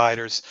the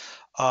providers.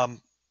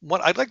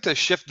 What I'd like to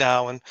shift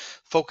now and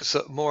focus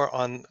more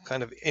on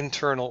kind of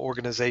internal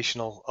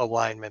organizational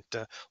alignment.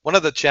 One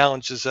of the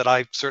challenges that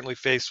I certainly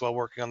faced while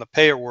working on the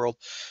payer world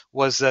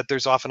was that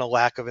there's often a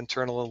lack of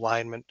internal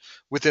alignment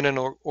within an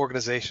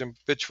organization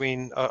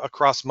between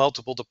across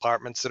multiple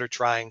departments that are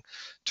trying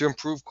to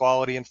improve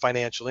quality and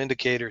financial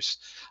indicators.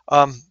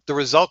 The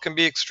result can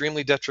be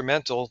extremely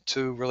detrimental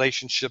to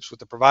relationships with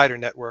the provider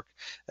network,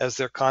 as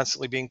they're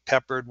constantly being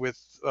peppered with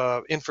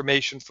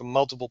information from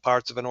multiple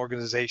parts of an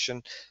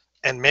organization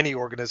and many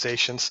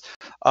organizations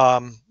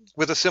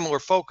with a similar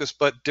focus,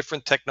 but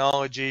different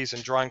technologies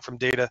and drawing from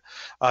data,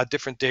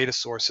 different data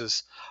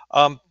sources.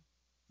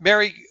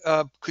 Mary,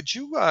 could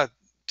you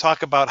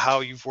talk about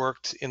how you've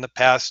worked in the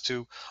past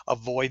to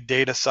avoid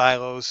data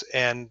silos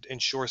and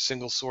ensure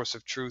single source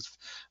of truth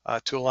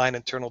to align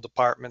internal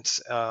departments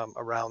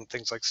around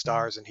things like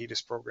STARS and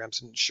HEDIS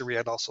programs? And Cherie,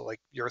 I'd also like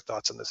your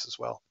thoughts on this as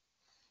well.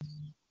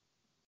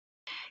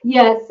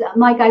 Yes,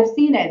 Mike, I've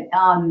seen it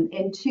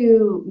in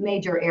two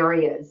major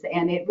areas,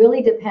 and it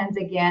really depends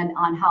again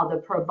on how the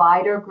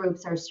provider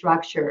groups are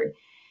structured.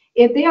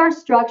 If they are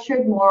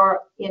structured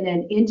more in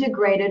an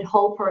integrated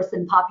whole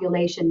person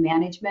population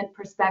management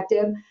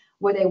perspective,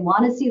 where they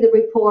want to see the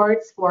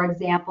reports, for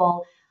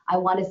example, I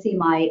want to see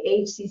my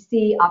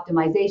HCC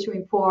optimization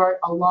report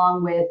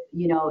along with,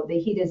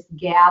 the HEDIS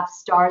gaps,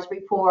 STARS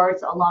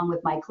reports, along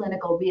with my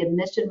clinical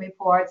readmission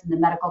reports and the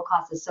medical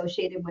costs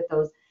associated with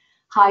those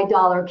high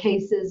dollar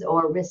cases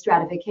or risk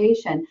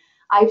stratification.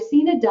 I've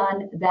seen it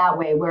done that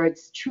way, where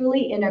it's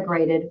truly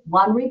integrated,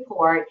 one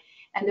report,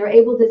 and they're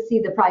able to see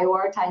the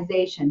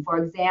prioritization.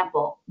 For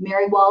example,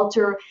 Mary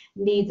Walter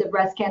needs a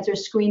breast cancer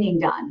screening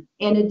done.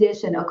 In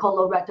addition, a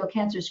colorectal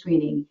cancer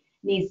screening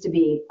needs to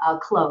be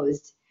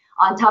closed.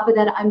 On top of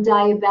that, I'm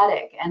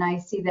diabetic, and I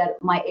see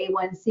that my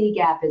A1C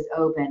gap is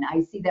open.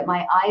 I see that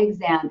my eye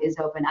exam is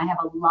open. I have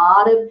a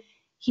lot of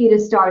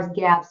HEDIS STARS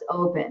gaps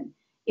open.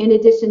 In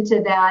addition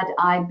to that,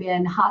 I've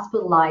been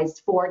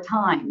hospitalized 4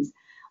 times.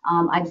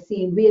 I've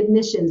seen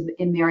readmissions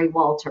in Mary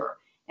Walter,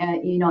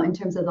 in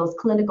terms of those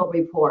clinical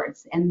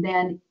reports. And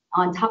then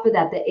on top of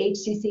that, the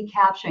HCC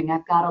capturing,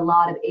 I've got a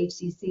lot of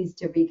HCCs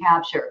to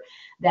recapture,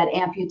 that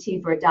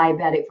amputee for a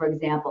diabetic, for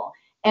example.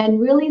 And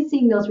really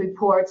seeing those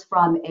reports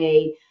from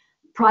a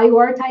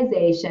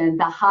prioritization,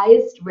 the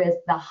highest risk,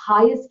 the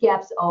highest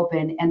gaps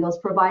open, and those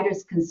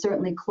providers can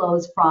certainly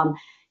close from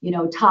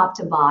top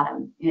to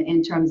bottom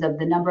in terms of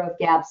the number of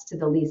gaps to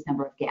the least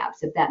number of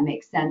gaps, if that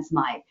makes sense,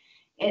 Mike.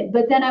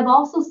 But then I've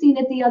also seen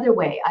it the other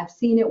way. I've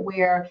seen it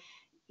where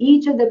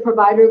each of the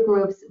provider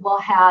groups will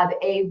have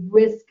a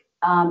risk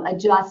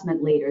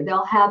adjustment leader.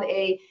 They'll have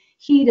a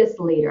HEDIS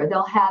leader.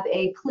 They'll have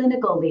a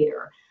clinical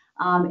leader.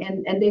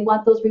 And they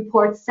want those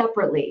reports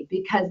separately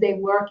because they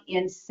work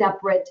in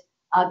separate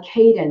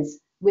cadence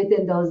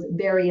within those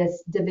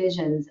various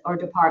divisions or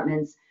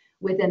departments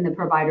within the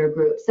provider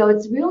group. So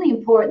it's really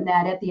important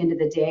that at the end of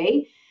the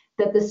day,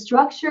 that the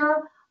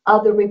structure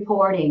of the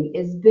reporting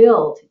is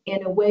built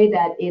in a way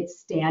that it's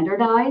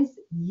standardized,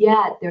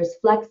 yet there's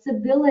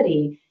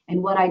flexibility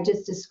in what I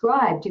just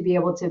described to be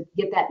able to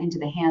get that into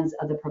the hands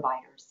of the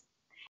providers.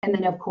 And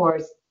then, of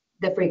course,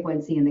 the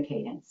frequency and the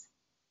cadence.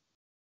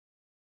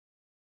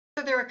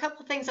 So there are a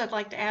couple of things I'd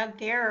like to add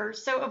there.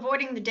 So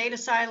avoiding the data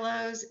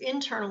silos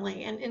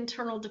internally and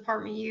internal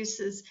department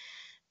uses.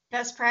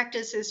 Best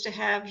practice is to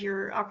have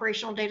your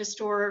operational data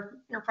store,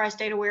 enterprise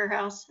data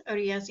warehouse,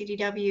 ODS,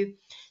 EDW,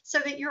 so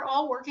that you're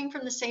all working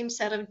from the same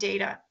set of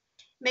data,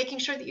 making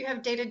sure that you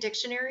have data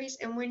dictionaries,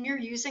 and when you're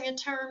using a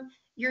term,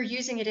 you're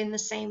using it in the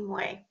same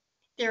way.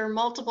 There are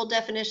multiple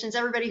definitions.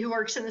 Everybody who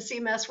works in the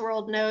CMS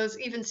world knows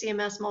even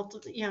CMS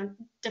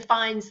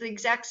defines the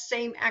exact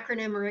same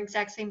acronym or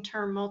exact same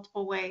term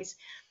multiple ways.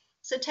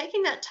 So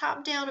taking that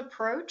top-down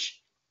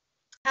approach,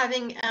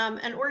 having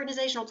an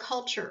organizational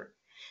culture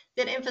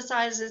that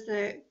emphasizes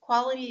that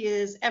quality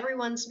is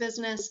everyone's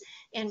business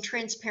and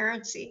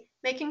transparency,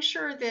 making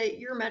sure that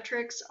your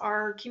metrics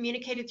are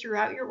communicated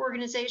throughout your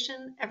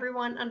organization,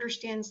 everyone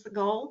understands the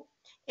goal,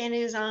 and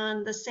is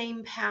on the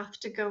same path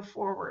to go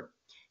forward.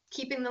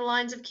 Keeping the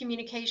lines of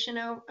communication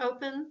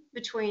open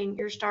between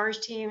your STARS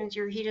teams,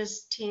 your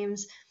HEDIS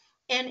teams,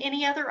 and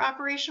any other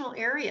operational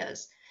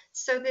areas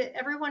so that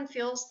everyone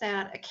feels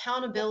that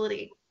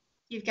accountability.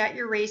 You've got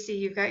your RACI,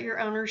 you've got your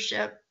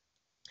ownership,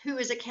 who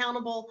is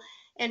accountable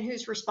and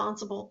who's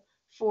responsible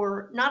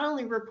for not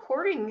only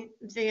reporting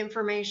the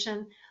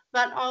information,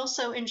 but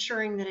also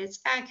ensuring that it's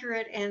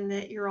accurate and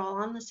that you're all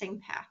on the same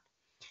path.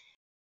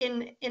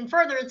 In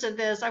furtherance of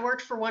this, I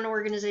worked for one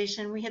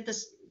organization. We had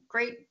these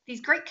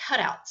great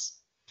cutouts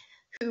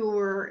who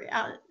were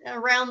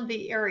around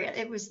the area.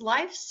 It was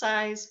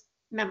life-size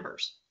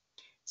members.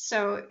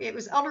 So it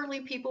was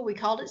elderly people. We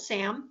called it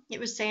Sam. It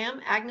was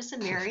Sam, Agnes,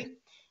 and Mary.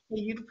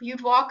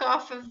 You'd walk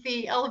off of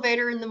the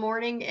elevator in the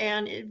morning,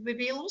 and it would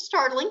be a little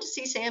startling to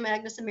see Sam,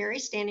 Agnes, and Mary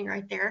standing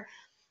right there.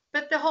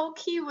 But the whole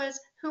key was,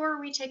 who are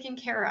we taking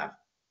care of?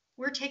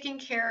 We're taking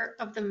care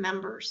of the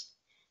members.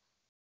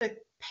 The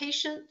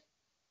patient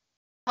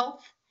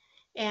health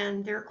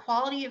and their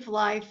quality of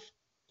life,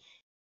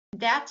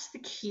 that's the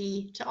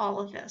key to all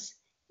of this.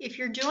 If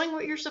you're doing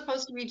what you're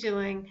supposed to be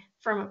doing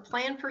from a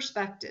plan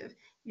perspective,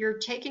 you're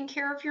taking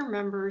care of your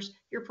members,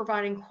 you're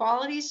providing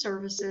quality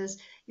services,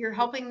 you're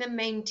helping them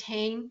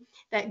maintain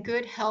that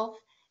good health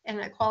and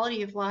that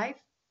quality of life,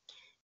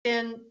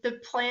 then the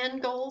plan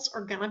goals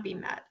are going to be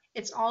met.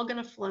 It's all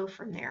going to flow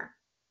from there.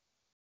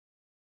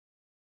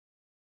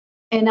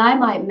 And I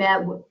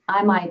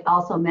might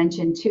also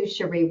mention too,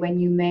 Cherie, when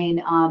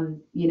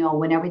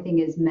when everything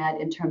is met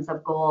in terms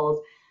of goals,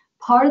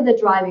 part of the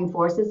driving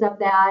forces of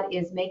that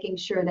is making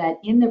sure that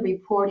in the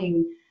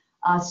reporting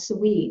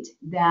suite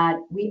that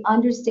we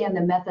understand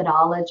the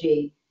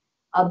methodology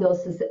of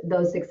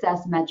those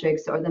success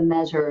metrics or the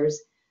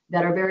measures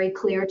that are very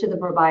clear to the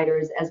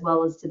providers as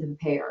well as to the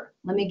payer.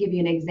 Let me give you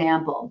an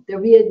example. The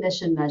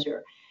readmission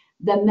measure.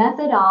 The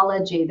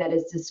methodology that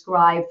is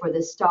described for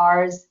the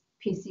STARS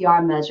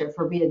PCR measure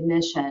for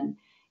readmission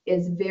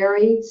is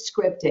very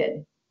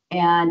scripted,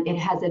 and it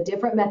has a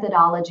different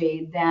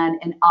methodology than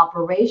an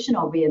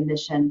operational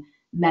readmission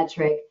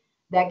metric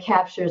that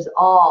captures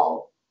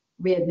all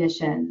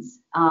readmissions,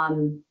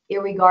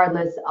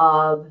 irregardless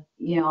of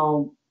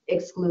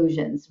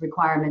exclusions,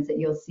 requirements that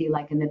you'll see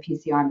like in the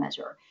PCR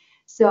measure.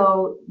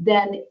 So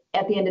then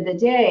at the end of the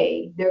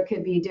day, there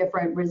could be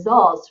different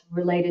results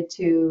related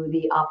to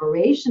the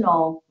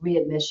operational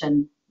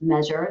readmission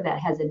measure that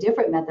has a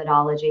different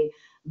methodology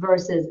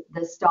versus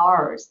the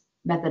STARS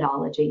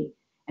methodology.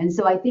 And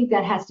so I think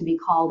that has to be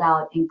called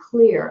out and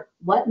clear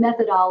what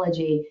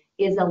methodology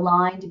is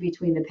aligned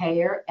between the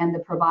payer and the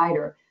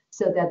provider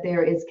so that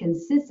there is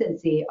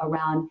consistency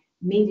around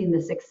meeting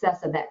the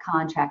success of that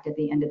contract at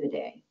the end of the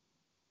day.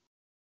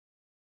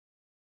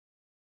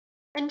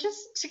 And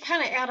just to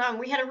kind of add on,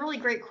 we had a really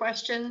great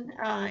question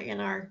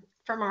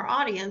from our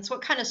audience.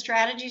 What kind of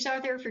strategies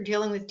are there for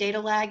dealing with data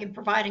lag and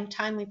providing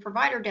timely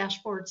provider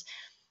dashboards?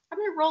 I'm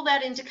going to roll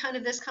that into kind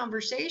of this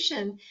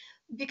conversation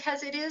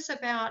because it is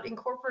about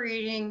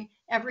incorporating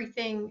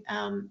everything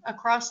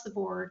across the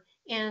board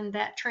and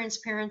that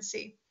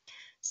transparency.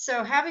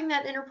 So having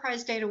that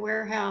enterprise data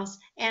warehouse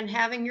and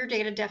having your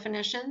data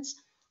definitions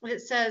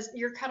that says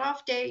your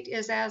cutoff date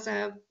is as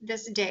of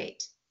this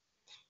date,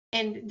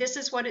 and this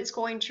is what it's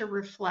going to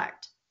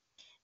reflect.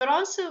 But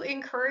also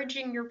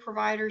encouraging your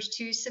providers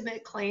to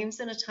submit claims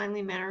in a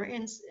timely manner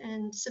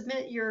and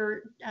submit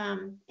your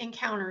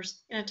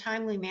encounters in a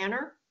timely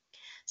manner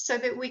so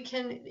that we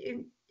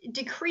can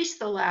decrease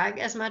the lag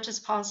as much as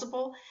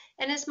possible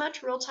and as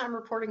much real-time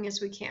reporting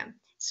as we can.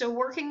 So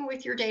working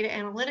with your data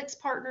analytics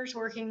partners,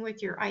 working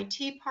with your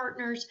IT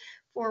partners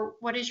for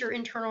what is your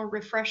internal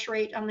refresh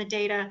rate on the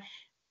data,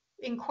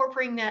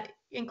 incorporating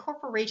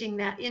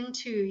that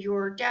into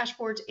your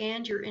dashboards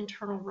and your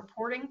internal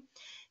reporting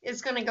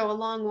is going to go a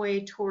long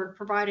way toward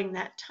providing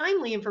that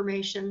timely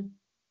information,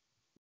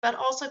 but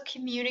also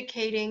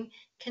communicating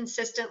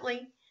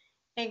consistently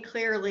and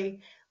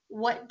clearly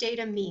what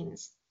data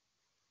means,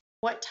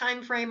 what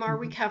time frame are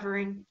we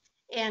covering,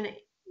 and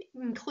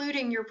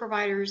including your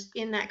providers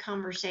in that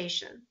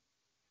conversation.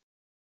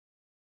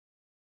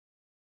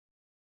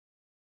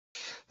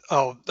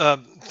 Oh,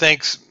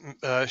 thanks,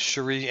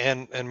 Cherie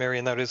and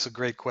Marion. That is a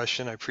great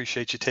question. I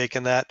appreciate you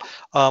taking that.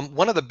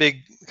 One of the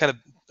big kind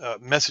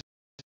of messages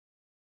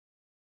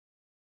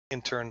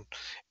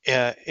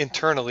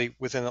internally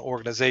within the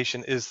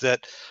organization is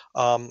that,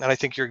 and I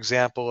think your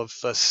example of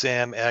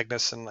Sam,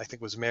 Agnes, and I think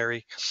it was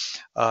Mary,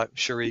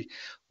 Cherie,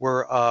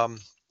 were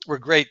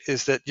great.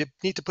 Is that you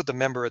need to put the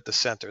member at the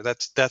center.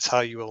 That's how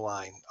you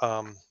align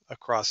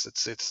across.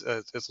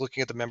 It's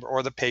looking at the member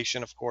or the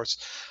patient, of course.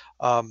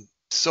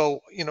 So,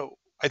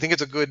 I think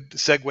it's a good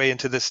segue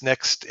into this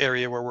next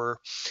area where we're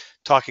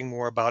talking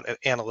more about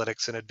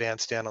analytics and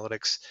advanced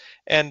analytics.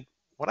 And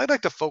what I'd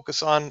like to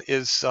focus on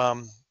is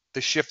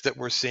the shift that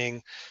we're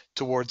seeing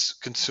towards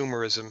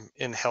consumerism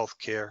in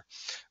healthcare,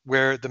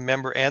 where the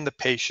member and the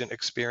patient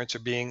experience are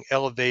being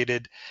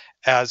elevated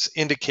as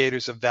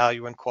indicators of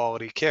value and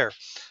quality care.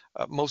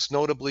 Most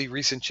notably,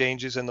 recent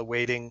changes in the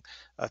weighting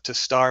to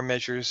STAR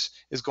measures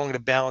is going to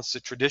balance the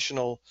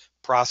traditional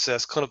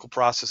process, clinical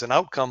process and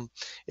outcome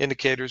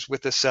indicators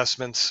with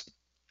assessments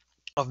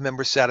of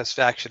member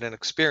satisfaction and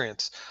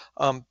experience.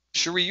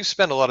 Cherie, you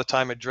spend a lot of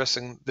time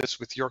addressing this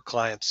with your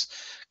clients.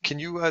 Can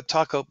you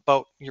talk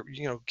about,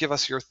 give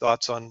us your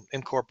thoughts on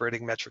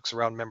incorporating metrics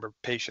around member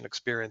patient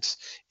experience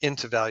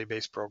into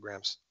value-based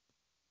programs?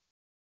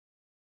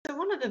 So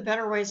one of the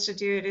better ways to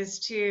do it is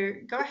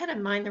to go ahead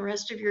and mine the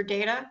rest of your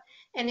data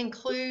and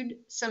include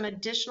some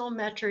additional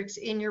metrics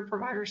in your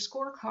provider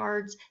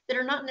scorecards that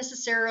are not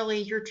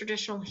necessarily your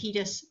traditional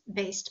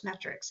HEDIS-based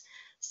metrics.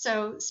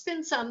 So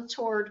spend some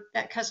toward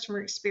that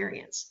customer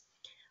experience.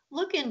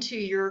 Look into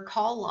your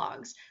call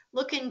logs,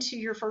 look into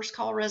your first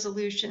call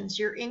resolutions,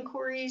 your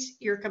inquiries,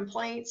 your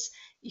complaints,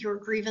 your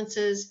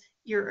grievances,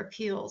 your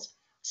appeals,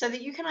 so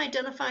that you can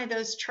identify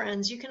those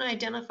trends. You can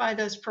identify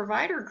those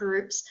provider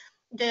groups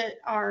that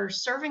are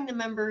serving the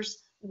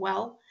members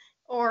well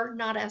or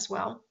not as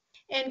well,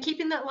 and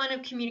keeping that line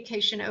of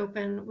communication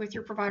open with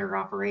your provider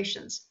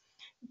operations.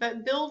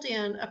 But build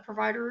in a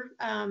provider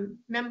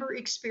member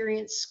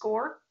experience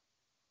score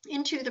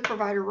into the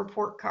provider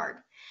report card.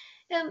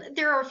 And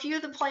there are a few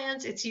of the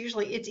plans. It's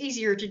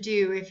easier to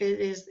do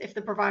if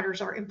the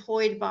providers are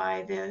employed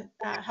by the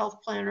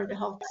health plan or the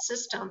health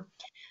system.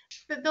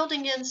 But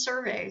building in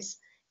surveys,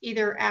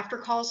 either after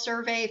call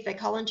survey, if they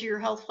call into your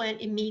health plan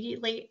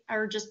immediately,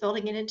 or just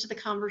building it into the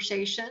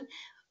conversation.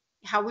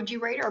 How would you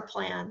rate our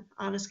plan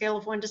on a scale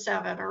of 1 to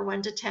 7 or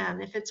 1 to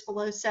 10? If it's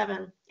below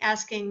 7,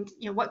 asking,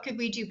 what could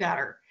we do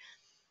better?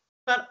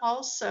 But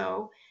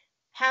also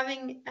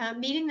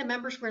meeting the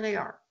members where they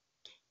are.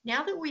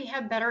 Now that we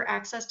have better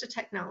access to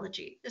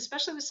technology,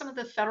 especially with some of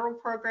the federal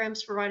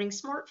programs providing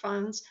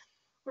smartphones,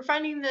 we're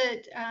finding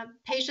that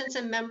patients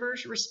and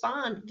members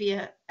respond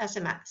via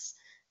SMS.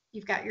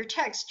 You've got your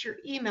text, your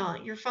email,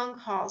 your phone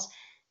calls.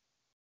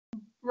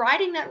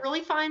 Riding that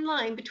really fine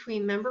line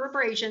between member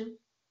abrasion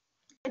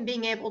and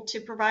being able to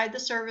provide the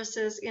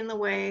services in the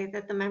way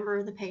that the member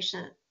or the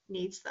patient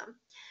needs them.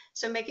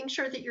 So making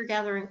sure that you're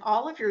gathering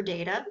all of your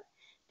data,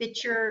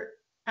 that you're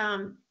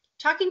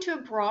talking to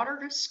a broader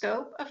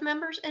scope of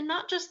members, and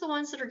not just the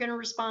ones that are going to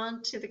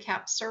respond to the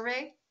CAP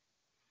survey,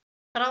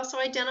 but also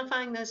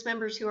identifying those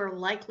members who are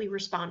likely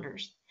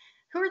responders.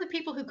 Who are the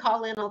people who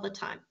call in all the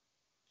time?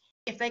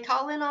 If they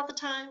call in all the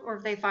time, or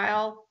if they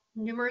file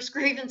numerous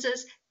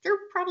grievances, they're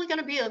probably going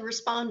to be a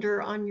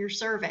responder on your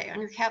survey, on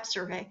your CAP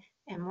survey,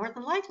 and more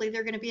than likely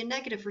they're going to be a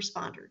negative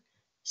responder.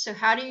 So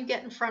how do you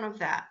get in front of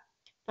that?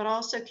 But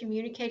also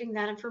communicating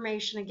that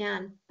information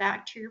again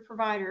back to your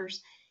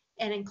providers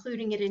and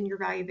including it in your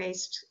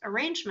value-based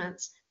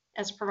arrangements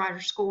as a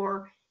provider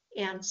score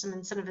and some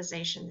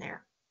incentivization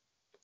there.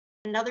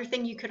 Another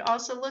thing you could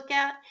also look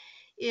at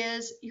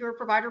is your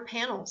provider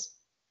panels.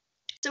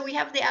 So we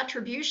have the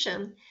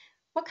attribution.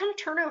 What kind of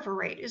turnover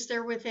rate is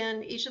there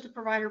within each of the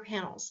provider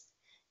panels?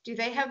 Do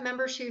they have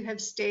members who have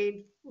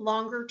stayed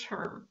longer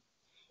term?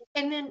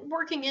 And then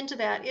working into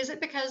that, is it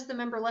because the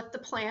member left the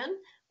plan,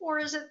 or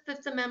is it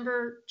that the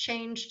member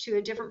changed to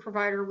a different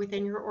provider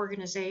within your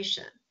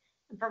organization?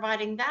 And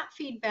providing that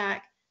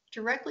feedback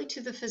directly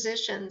to the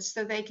physicians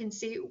so they can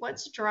see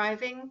what's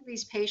driving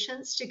these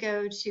patients to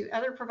go to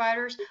other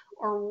providers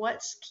or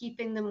what's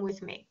keeping them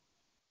with me.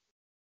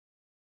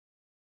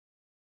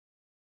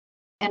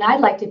 And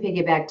I'd like to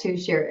piggyback too,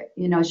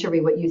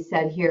 Cherie, what you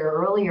said here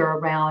earlier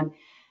around,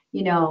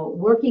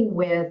 working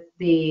with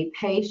the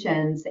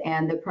patients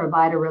and the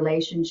provider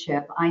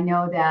relationship. I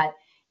know that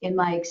in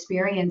my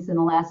experience in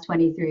the last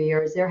 23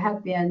 years, there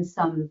have been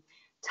some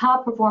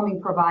top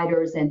performing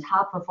providers and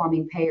top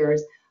performing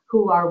payers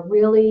who are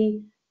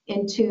really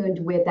in tune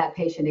with that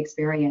patient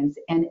experience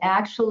and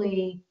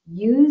actually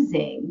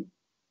using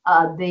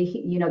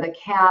the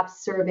CAP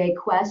survey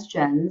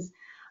questions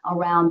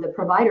around the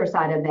provider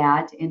side of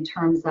that in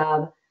terms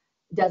of,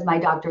 does my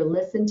doctor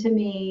listen to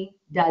me?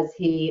 Does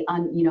he,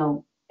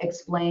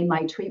 explain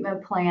my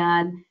treatment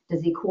plan?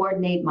 Does he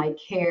coordinate my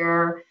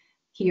care?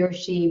 He or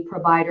she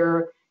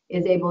provider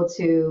is able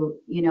to,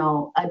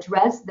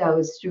 address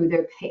those through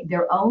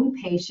their own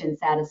patient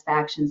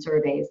satisfaction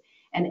surveys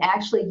and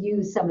actually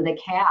use some of the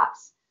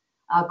CAPS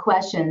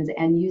questions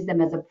and use them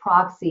as a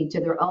proxy to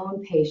their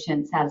own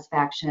patient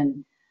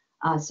satisfaction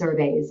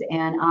surveys.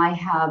 And I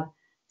have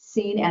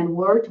seen and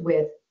worked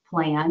with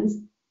plans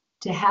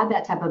to have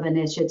that type of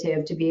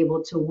initiative to be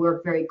able to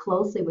work very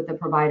closely with the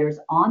providers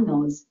on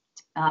those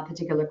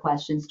particular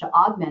questions to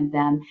augment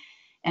them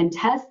and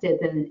test it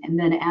and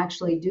then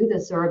actually do the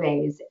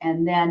surveys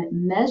and then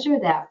measure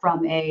that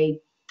from a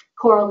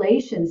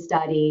correlation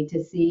study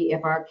to see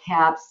if our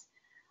CAPS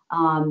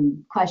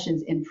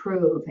questions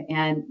improve,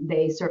 and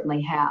they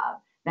certainly have.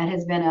 That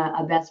has been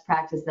a best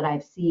practice that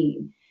I've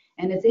seen.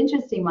 And it's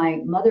interesting,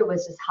 my mother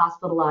was just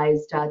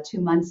hospitalized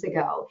 2 months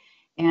ago,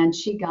 and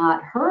she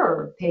got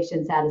her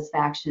patient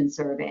satisfaction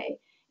survey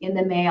in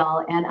the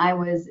mail. And I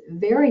was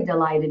very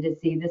delighted to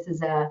see this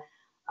is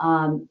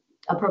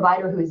a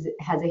provider who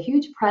has a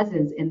huge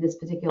presence in this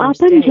particular आपण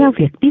state. ज्या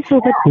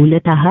व्यक्तीसोबत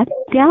बोलत आहात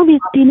त्या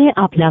व्यक्तीने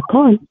आपला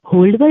call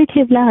होल्डवर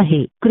ठेवला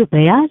आहे.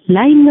 कृपया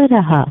लाईनवर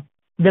रहा.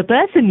 The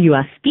person you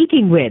are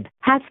speaking with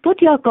has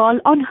put your call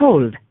on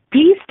hold.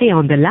 Please stay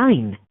on the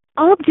line.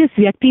 आप जिस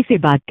व्यक्ति से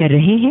बात कर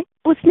रहे हैं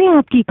उसने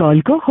आपकी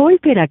कॉल को होल्ड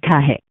पे रखा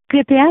है.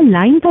 कृपया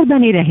लाइन पर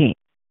बने रहें.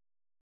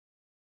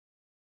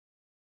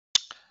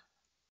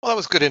 Well, that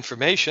was good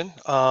information.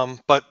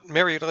 But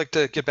Mary, I'd like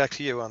to get back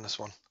to you on this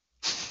one.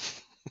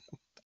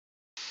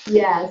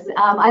 Yes,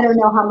 I don't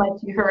know how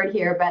much you heard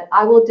here, but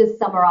I will just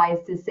summarize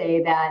to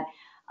say that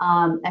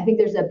I think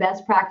there's a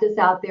best practice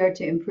out there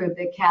to improve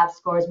the CAHPS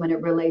scores when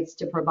it relates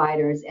to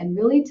providers, and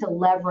really to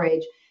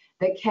leverage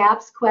the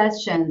CAHPS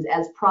questions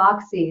as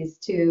proxies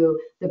to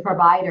the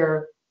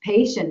provider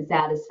patient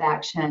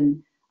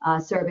satisfaction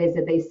surveys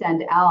that they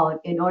send out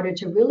in order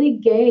to really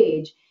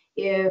gauge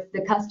if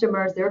the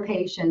customers, their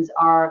patients,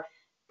 are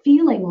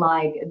feeling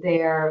like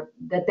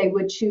that they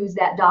would choose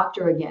that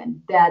doctor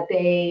again, that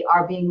they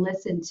are being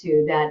listened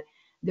to, that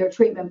their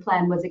treatment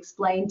plan was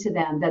explained to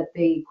them, that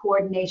the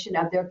coordination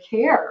of their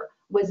care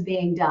was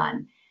being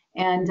done.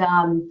 And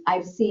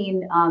I've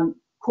seen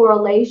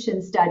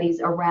correlation studies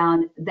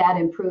around that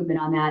improvement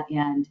on that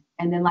end.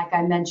 And then, like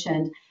I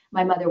mentioned,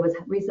 my mother was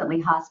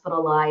recently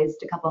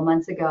hospitalized a couple of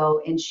months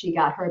ago, and she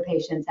got her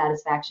patient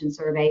satisfaction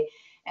survey.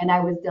 And I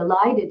was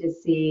delighted to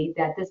see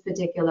that this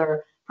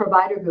particular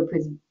provider group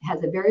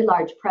has a very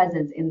large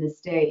presence in the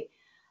state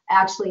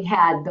actually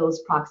had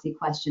those proxy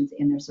questions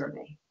in their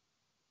survey.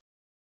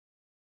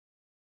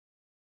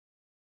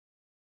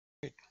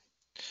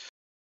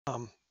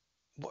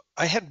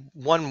 I had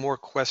one more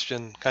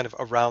question kind of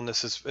around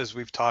this as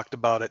we've talked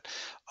about it.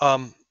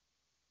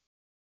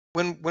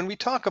 When we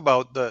talk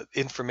about the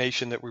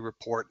information that we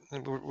report,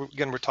 and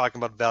we're talking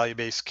about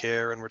value-based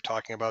care, and we're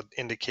talking about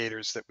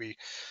indicators that we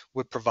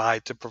would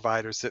provide to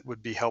providers that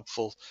would be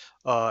helpful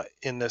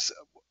in this.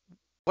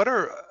 What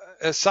are,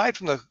 aside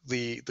from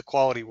the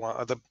quality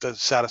one, the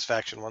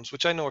satisfaction ones,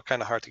 which I know are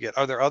kind of hard to get,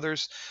 are there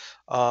others?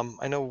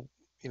 I know,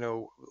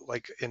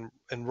 like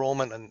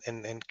enrollment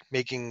and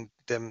making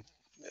them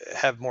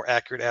have more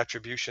accurate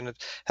attribution.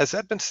 Has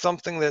that been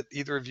something that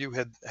either of you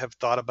have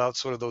thought about,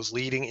 sort of those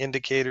leading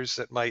indicators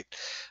that might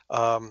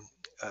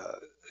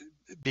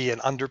be an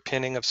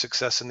underpinning of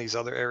success in these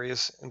other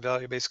areas in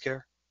value-based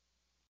care?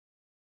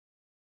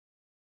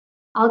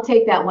 I'll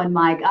take that one,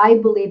 Mike. I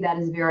believe that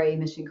is very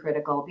mission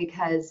critical,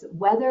 because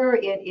whether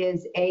it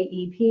is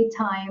AEP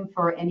time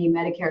for any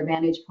Medicare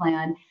Advantage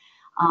plan,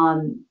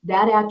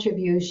 that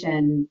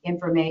attribution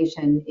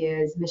information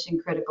is mission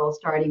critical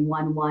starting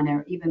 1/1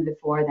 or even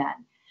before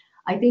then.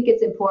 I think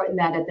it's important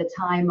that at the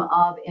time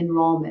of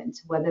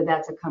enrollment, whether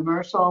that's a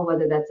commercial,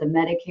 whether that's a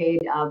Medicaid,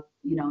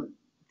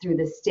 through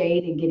the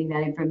state and getting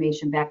that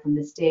information back from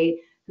the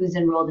state, who's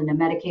enrolled in a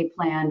Medicaid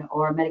plan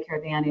or Medicare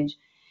Advantage,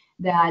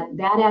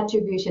 that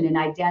attribution and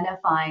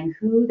identifying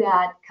who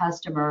that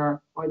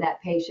customer or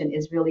that patient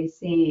is really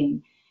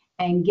seeing,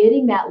 and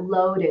getting that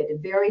loaded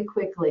very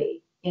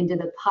quickly into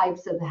the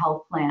pipes of the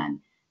health plan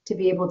to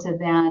be able to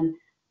then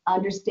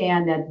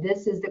understand that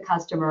this is the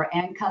customer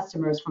and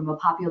customers from a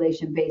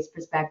population-based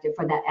perspective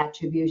for that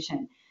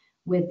attribution.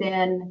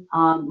 Within,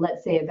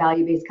 let's say, a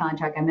value-based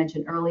contract I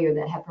mentioned earlier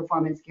that have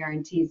performance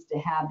guarantees, to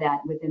have that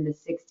within the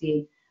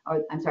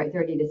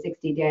 30 to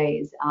 60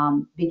 days,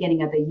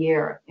 beginning of the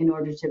year, in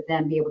order to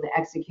then be able to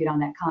execute on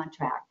that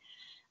contract.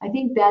 I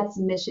think that's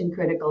mission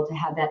critical to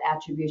have that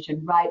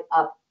attribution right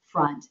up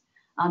front.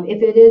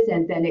 If it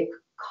isn't, then it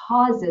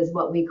causes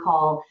what we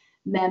call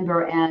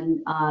member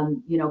and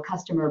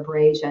customer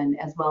abrasion,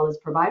 as well as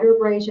provider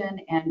abrasion,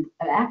 and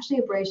actually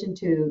abrasion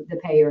to the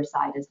payer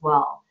side as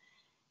well.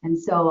 And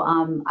so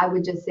I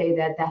would just say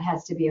that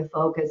has to be a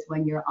focus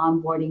when you're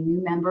onboarding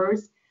new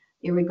members,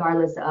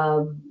 regardless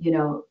of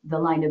the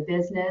line of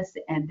business,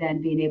 and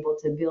then being able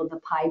to build the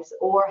pipes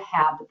or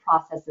have the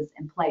processes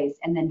in place,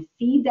 and then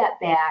feed that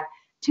back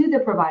to the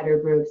provider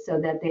group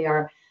so that they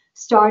are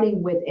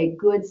starting with a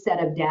good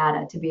set of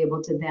data to be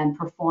able to then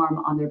perform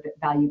on their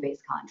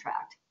value-based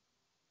contract.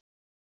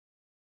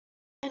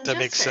 And that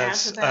makes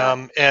sense.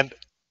 That, and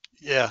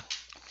yeah,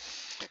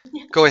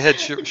 go ahead,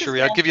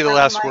 Cherie. I'll give you the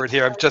last word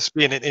here. I'm just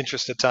being in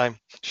interest of time.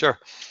 Sure.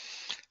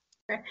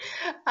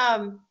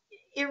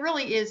 It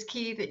really is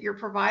key that your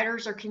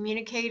providers are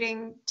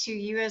communicating to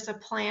you as a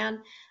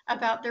plan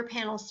about their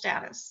panel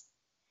status.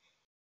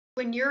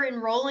 When you're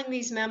enrolling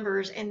these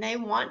members and they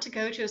want to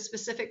go to a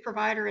specific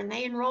provider and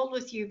they enrolled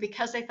with you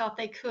because they thought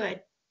they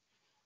could,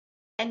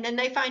 and then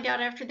they find out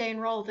after they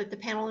enroll that the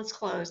panel is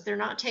closed, they're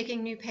not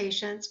taking new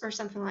patients or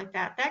something like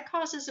that, that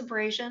causes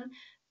abrasion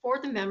for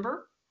the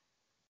member,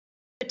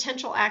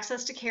 potential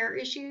access to care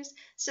issues.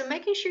 So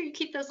making sure you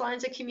keep those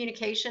lines of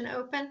communication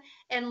open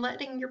and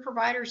letting your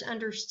providers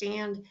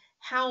understand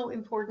how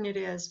important it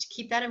is to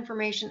keep that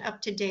information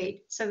up to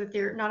date, so that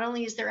they're not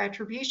only is their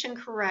attribution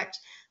correct,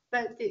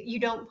 but that you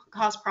don't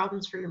cause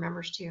problems for your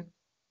members too.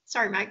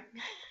 Sorry, Mike.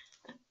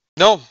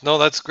 No,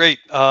 that's great.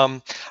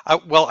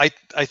 Well,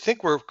 I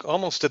think we're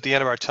almost at the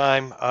end of our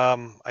time.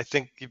 I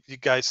think you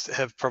guys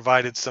have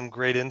provided some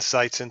great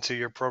insights into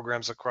your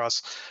programs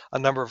across a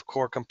number of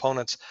core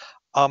components.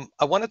 I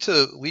wanted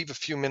to leave a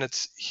few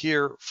minutes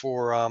here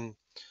for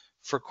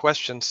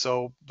questions.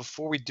 So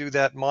before we do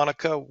that,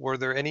 Monica, were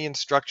there any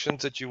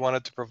instructions that you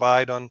wanted to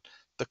provide on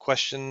the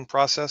question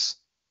process?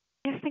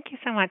 Yes, thank you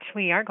so much.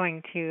 We are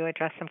going to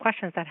address some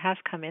questions that have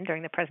come in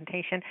during the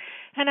presentation.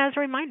 And as a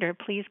reminder,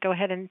 please go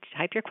ahead and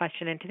type your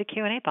question into the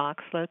Q&A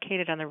box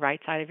located on the right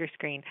side of your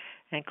screen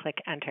and click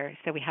enter.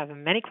 So we have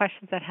many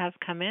questions that have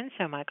come in.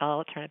 So Michael,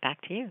 I'll turn it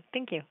back to you.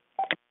 Thank you.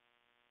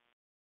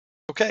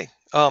 Okay,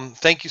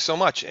 thank you so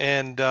much.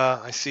 And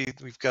I see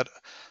we've got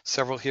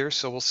several here.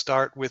 So we'll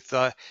start with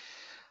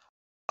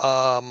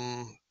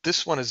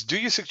this one is, do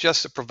you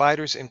suggest that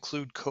providers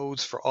include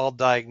codes for all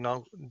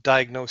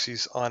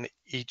diagnoses on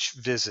each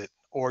visit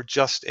or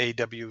just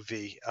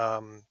AWV?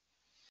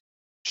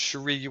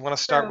 Cherie, you want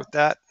to start with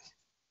that?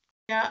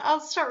 Yeah, I'll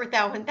start with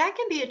that one. That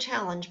can be a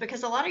challenge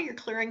because a lot of your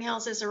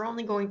clearinghouses are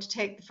only going to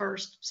take the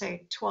first,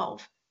 say,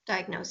 12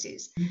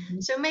 diagnoses.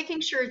 So making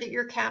sure that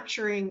you're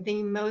capturing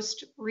the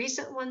most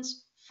recent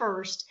ones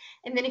first,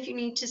 and then if you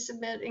need to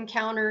submit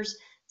encounters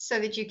so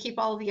that you keep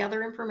all the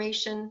other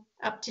information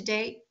up to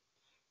date,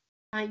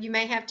 you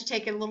may have to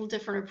take a little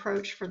different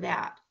approach for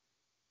that.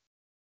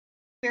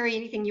 Mary,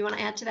 anything you want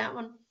to add to that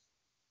one?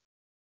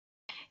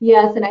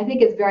 Yes, and I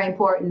think it's very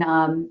important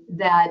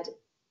that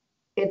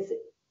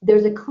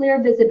there's a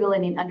clear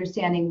visibility and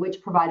understanding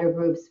which provider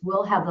groups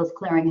will have those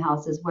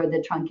clearinghouses where the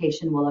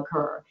truncation will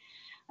occur.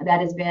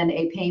 That has been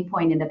a pain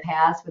point in the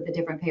past with the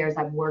different payers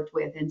I've worked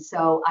with. And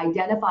so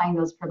identifying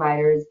those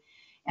providers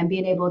and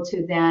being able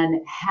to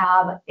then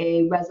have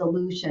a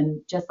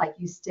resolution, just like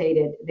you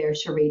stated there,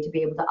 Cherie, to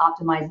be able to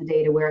optimize the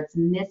data where it's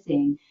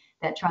missing,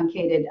 that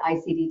truncated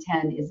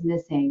ICD-10 is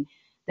missing.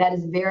 That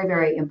is very,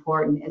 very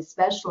important,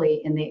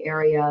 especially in the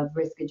area of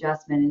risk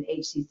adjustment and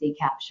HCC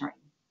capturing.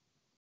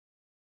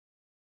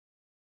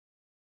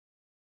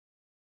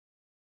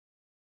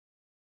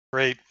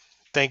 Great,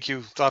 thank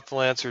you.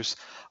 Thoughtful answers.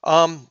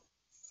 The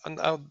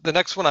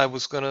next one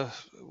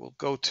we'll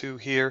go to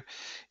here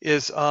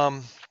is,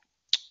 are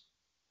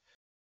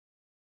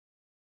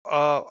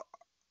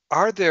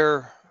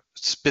there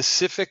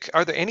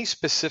any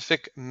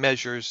specific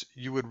measures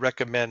you would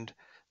recommend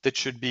that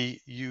should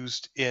be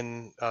used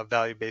in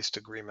value-based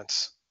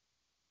agreements?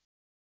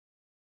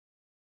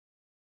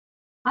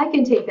 I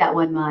can take that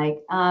one,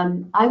 Mike.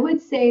 I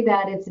would say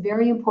that it's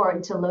very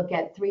important to look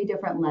at 3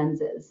 different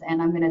lenses,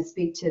 and I'm going to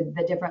speak to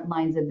the different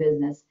lines of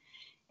business.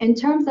 In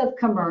terms of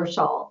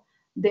commercial,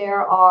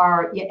 there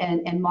are,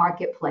 and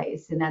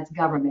marketplace, and that's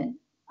government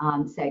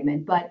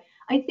segment. But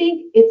I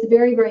think it's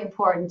very, very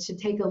important to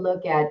take a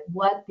look at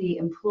what the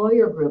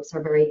employer groups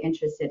are very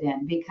interested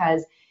in,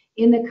 because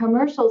in the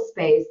commercial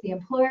space, the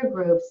employer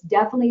groups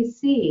definitely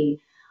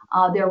see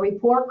their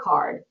report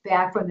card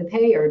back from the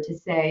payer to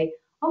say,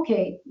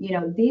 okay,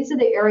 these are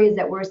the areas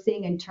that we're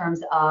seeing in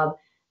terms of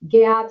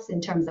gaps,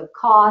 in terms of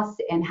costs,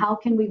 and how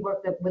can we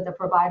work with the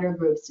provider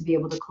groups to be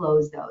able to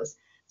close those.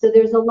 So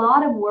there's a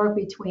lot of work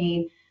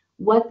between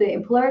what the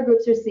employer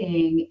groups are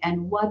seeing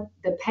and what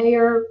the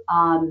payer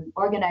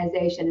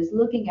organization is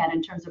looking at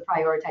in terms of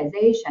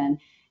prioritization,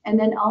 and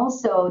then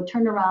also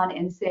turn around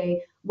and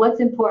say what's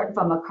important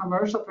from a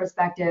commercial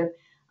perspective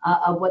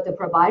of what the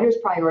provider's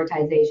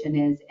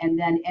prioritization is. And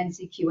then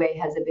NCQA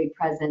has a big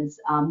presence,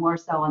 more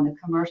so on the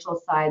commercial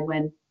side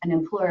when an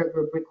employer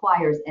group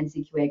requires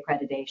NCQA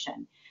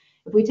accreditation.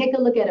 If we take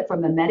a look at it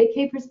from a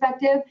Medicaid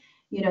perspective,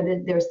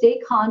 there are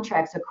state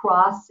contracts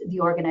across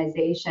the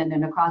organization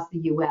and across the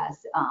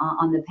US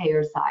on the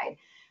payer side.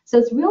 So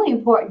it's really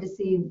important to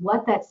see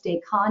what that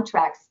state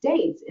contract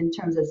states in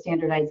terms of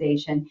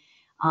standardization,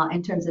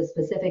 in terms of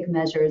specific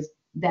measures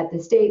that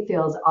the state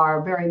feels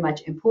are very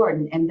much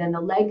important, and then the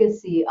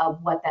legacy of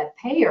what that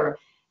payer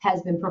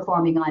has been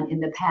performing on in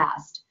the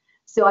past.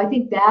 So I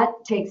think that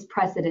takes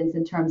precedence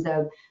in terms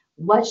of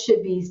what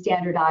should be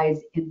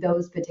standardized in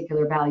those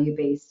particular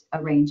value-based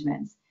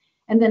arrangements.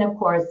 And then, of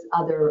course,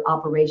 other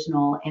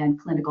operational and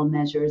clinical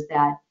measures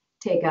that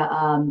take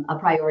a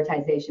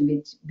prioritization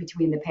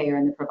between the payer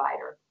and the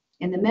provider.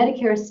 In the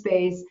Medicare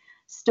space,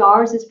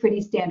 STARS is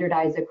pretty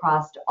standardized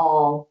across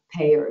all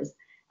payers.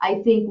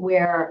 I think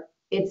where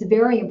it's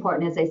very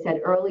important, as I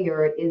said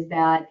earlier, is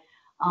that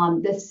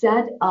the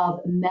set of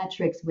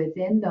metrics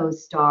within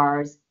those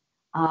STARS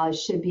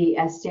should be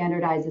as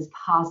standardized as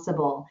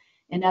possible.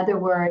 In other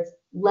words,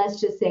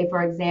 let's just say,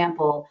 for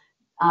example,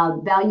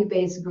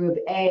 value-based group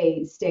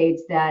A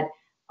states that,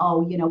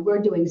 we're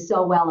doing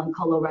so well in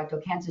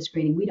colorectal cancer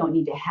screening, we don't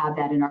need to have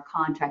that in our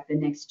contract the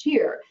next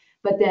year.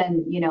 But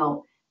then,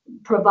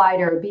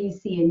 provider B,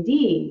 C, and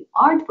D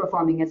aren't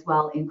performing as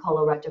well in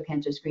colorectal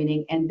cancer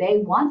screening, and they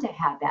want to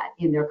have that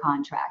in their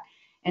contract.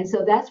 And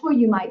so that's where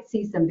you might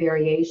see some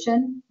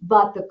variation,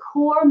 but the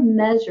core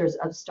measures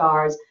of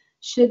STARS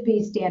should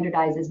be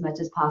standardized as much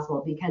as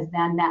possible, because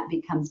then that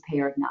becomes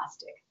payer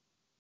agnostic.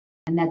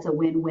 And that's a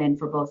win-win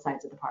for both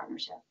sides of the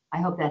partnership. I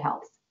hope that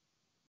helps.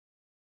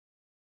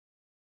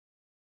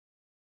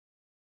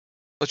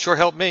 It sure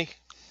helped me.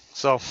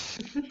 So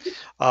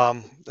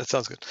that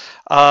sounds good.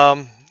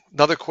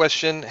 Another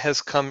question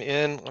has come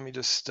in. Let me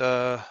just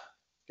get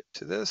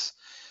to this.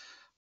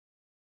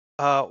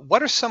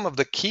 What are some of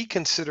the key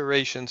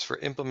considerations for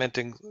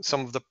implementing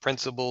some of the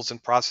principles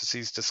and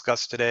processes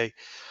discussed today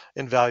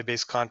in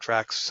value-based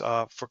contracts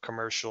for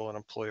commercial and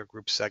employer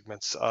group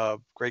segments?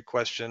 Great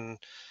question.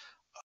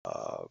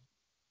 Uh,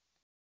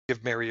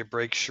 give Mary a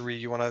break. Cherie,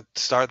 you want to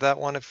start that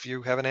one if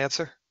you have an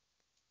answer?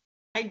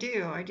 I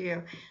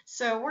do.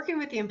 So working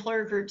with the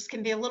employer groups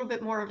can be a little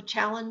bit more of a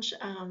challenge.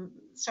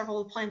 Several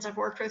of the plans I've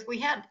worked with, we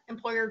had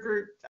employer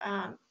group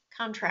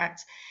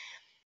contracts.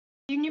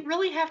 You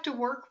really have to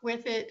work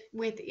with it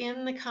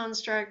within the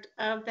construct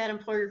of that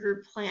employer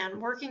group plan,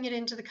 working it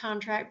into the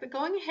contract, but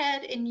going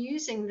ahead and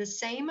using the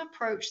same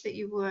approach that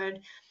you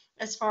would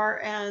as far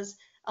as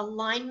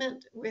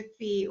alignment with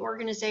the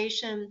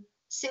organization,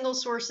 single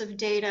source of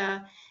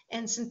data,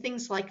 and some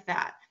things like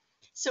that.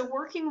 So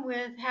working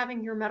with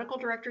having your medical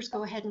directors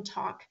go ahead and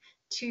talk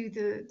to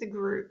the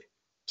group,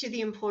 to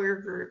the employer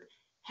group,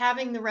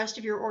 having the rest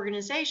of your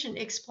organization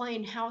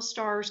explain how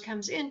STARS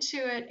comes into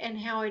it and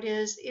how it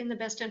is in the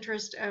best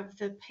interest of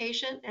the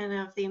patient and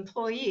of the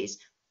employees,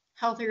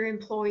 healthier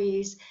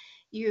employees.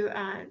 You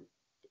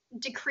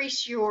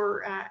decrease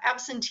your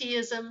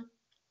absenteeism.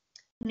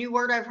 New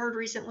word I've heard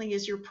recently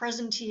is your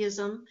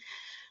presenteeism.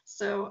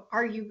 So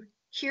are you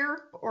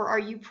here or are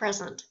you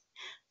present?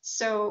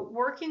 So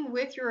working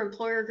with your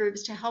employer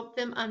groups to help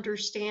them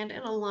understand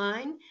and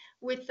align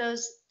with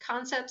those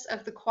concepts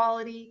of the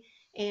quality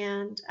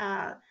and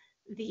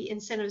the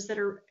incentives that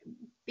are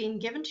being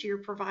given to your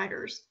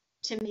providers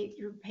to meet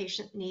your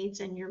patient needs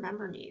and your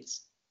member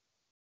needs.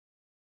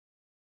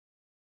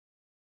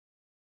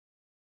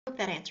 I hope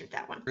that answered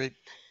that one. Great.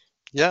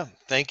 Yeah,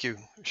 thank you,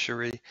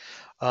 Cherie.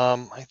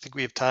 I think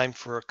we have time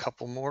for a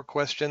couple more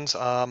questions.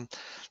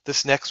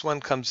 This next one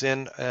comes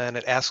in and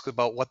it asks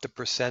about what the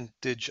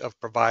percentage of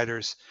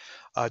providers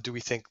do we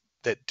think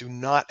that do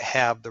not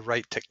have the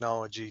right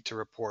technology to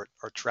report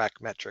or track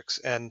metrics.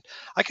 And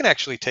I can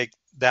actually take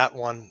that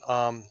one,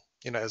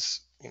 as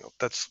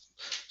that's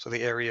so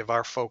the area of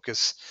our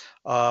focus.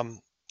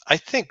 I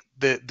think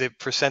the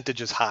percentage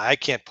is high. I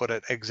can't put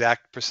an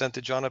exact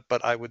percentage on it,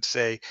 but I would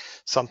say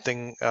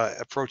something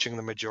approaching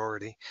the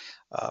majority.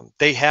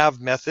 They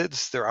have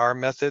methods. There are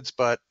methods,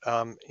 but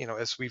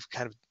as we've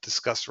kind of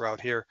discussed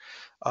throughout here,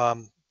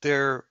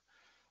 they're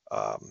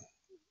um,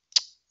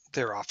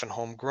 they're often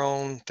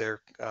homegrown.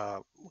 They're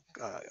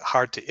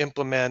hard to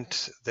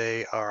implement.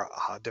 They are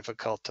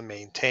difficult to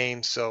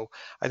maintain. So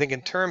I think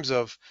in terms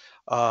of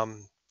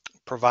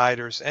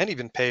providers and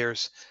even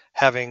payers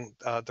having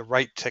the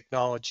right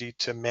technology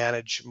to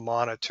manage,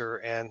 monitor,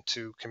 and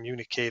to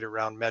communicate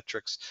around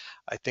metrics,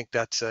 I think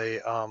that's a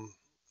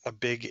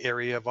big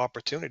area of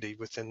opportunity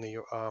within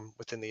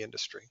the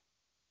industry.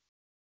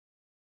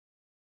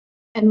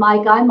 And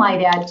Mike, I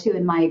might add too,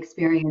 in my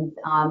experience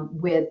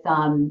with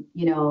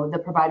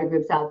the provider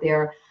groups out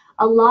there,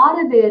 a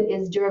lot of it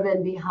is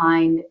driven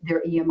behind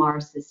their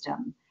EMR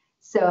system.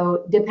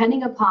 So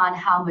depending upon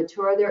how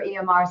mature their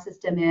EMR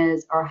system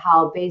is or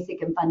how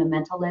basic and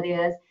fundamental it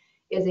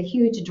is a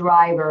huge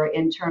driver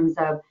in terms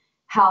of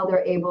how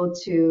they're able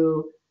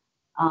to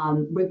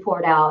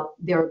report out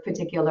their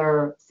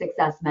particular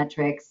success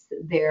metrics,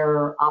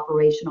 their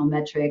operational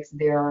metrics,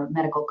 their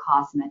medical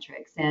cost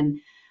metrics. And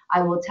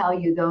I will tell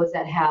you, those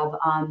that have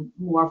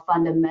more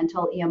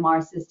fundamental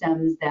EMR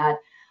systems that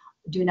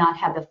do not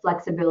have the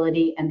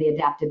flexibility and the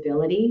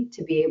adaptability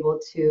to be able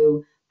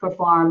to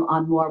perform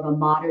on more of a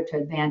moderate to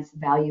advanced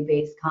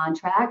value-based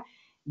contract,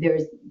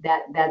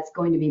 that's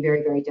going to be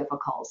very, very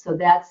difficult. So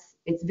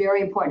it's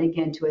very important,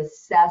 again, to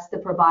assess the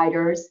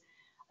provider's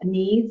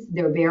needs,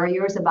 their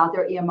barriers about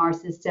their EMR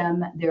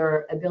system,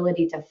 their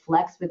ability to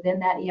flex within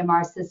that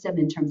EMR system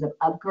in terms of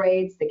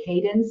upgrades, the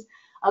cadence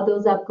of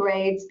those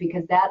upgrades,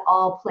 because that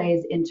all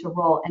plays into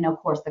role, and of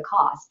course the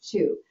cost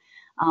too,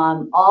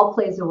 all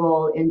plays a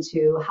role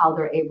into how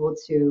they're able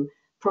to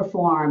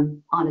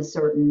perform on a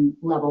certain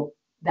level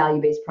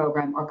value-based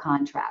program or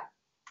contract.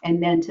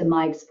 And then to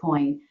Mike's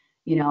point,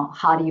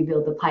 how do you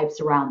build the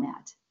pipes around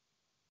that?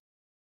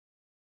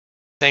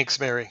 Thanks,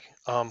 Mary.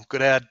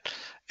 Good add.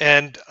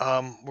 And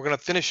we're going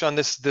to finish on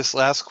this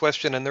last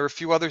question. And there are a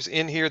few others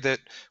in here that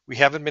we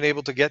haven't been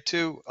able to get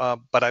to,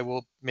 but I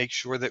will make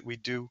sure that we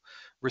do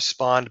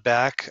respond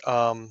back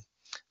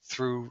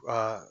through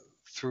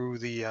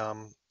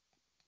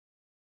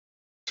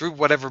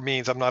whatever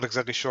means. I'm not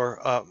exactly sure,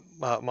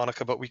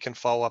 Monica, but we can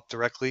follow up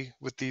directly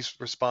with these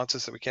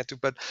responses that we can't do.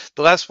 But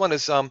the last one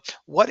is,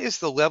 what is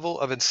the level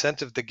of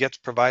incentive that gets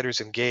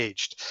providers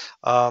engaged?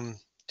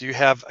 Do you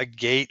have a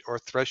gate or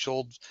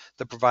threshold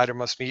the provider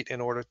must meet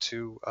in order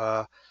to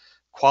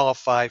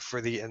qualify for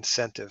the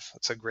incentive?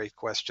 That's a great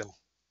question.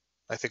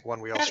 I think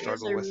one we all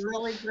struggle with. That is a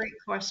really great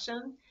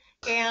question.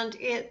 And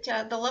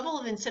the level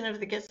of incentive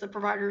that gets the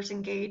providers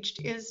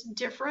engaged is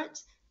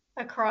different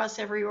across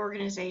every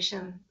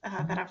organization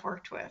that I've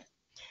worked with.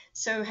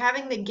 So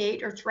having the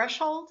gate or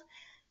threshold,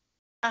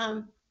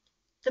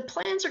 The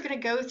plans are going to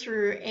go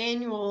through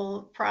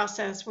annual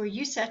process where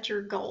you set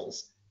your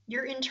goals,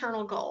 your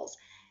internal goals.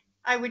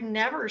 I would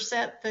never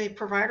set the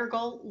provider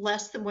goal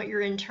less than what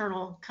your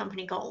internal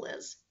company goal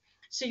is.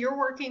 So you're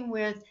working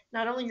with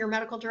not only your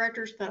medical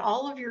directors, but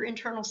all of your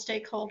internal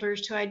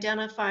stakeholders to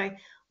identify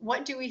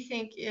what do we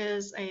think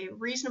is a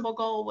reasonable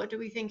goal, what do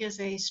we think is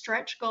a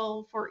stretch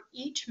goal for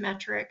each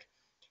metric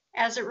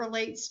as it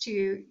relates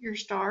to your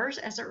stars,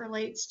 as it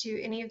relates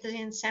to any of the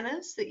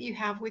incentives that you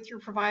have with your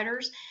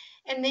providers,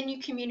 and then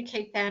you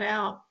communicate that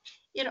out.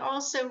 It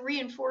also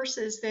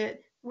reinforces that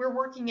we're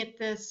working at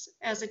this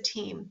as a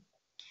team.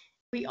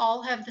 We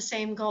all have the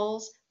same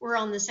goals, we're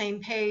on the same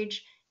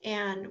page,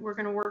 and we're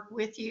going to work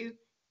with you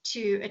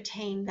to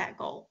attain that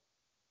goal.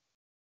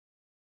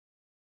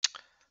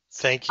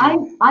 Thank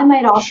you, I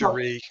might also,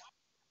 Cherie.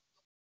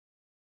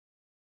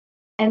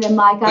 and then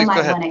Mike, I Please go might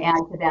ahead. want to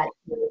add to that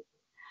too.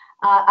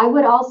 I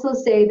would also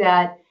say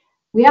that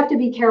we have to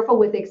be careful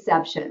with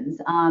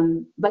exceptions,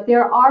 but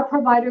there are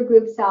provider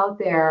groups out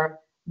there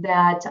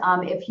that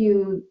if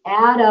you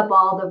add up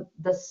all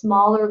the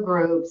smaller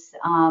groups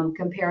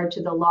compared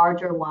to the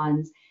larger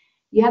ones,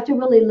 you have to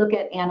really look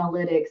at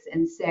analytics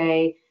and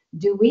say,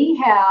 do we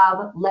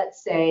have,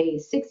 let's say,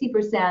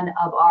 60%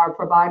 of our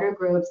provider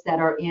groups that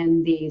are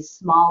in the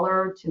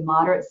smaller to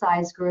moderate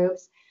size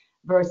groups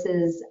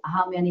versus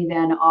how many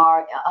then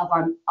are of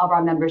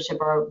our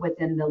membership are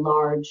within the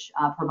large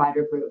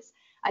provider groups.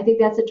 I think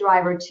that's a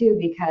driver too,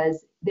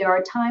 because there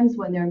are times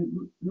when there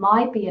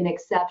might be an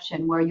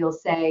exception where you'll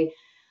say,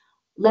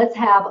 let's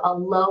have a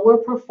lower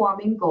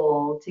performing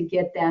goal to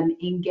get them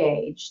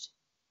engaged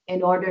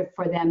in order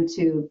for them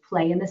to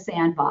play in the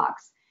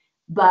sandbox,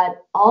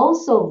 but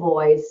also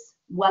voice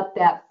what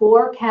that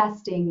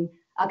forecasting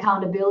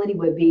accountability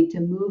would be to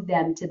move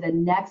them to the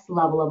next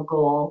level of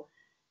goal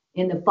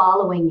in the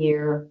following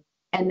year,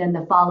 and then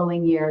the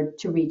following year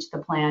to reach the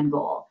plan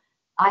goal.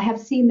 I have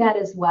seen that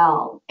as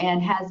well and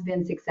has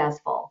been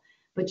successful,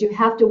 but you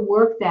have to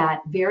work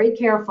that very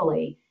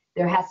carefully.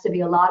 There has to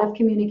be a lot of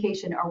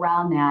communication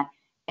around that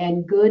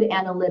and good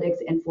analytics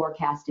and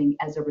forecasting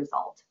as a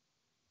result.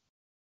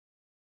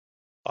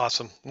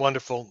 Awesome.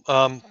 Wonderful.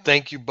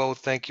 Thank you both.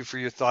 Thank you for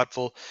your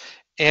thoughtful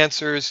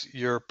answers,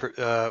 your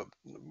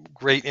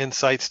great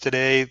insights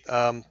today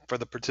for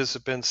the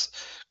participants.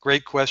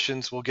 Great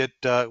questions. We'll get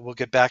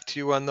back to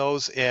you on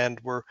those, and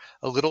we're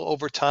a little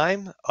over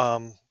time.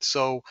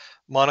 So,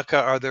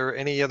 Monica, are there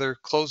any other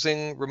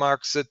closing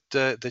remarks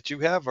that you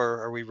have,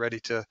 or are we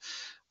ready to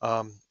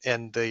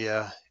end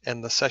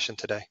the session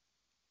today?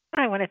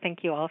 I want to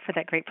thank you all for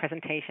that great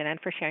presentation and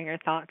for sharing your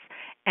thoughts.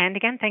 And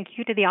again, thank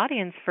you to the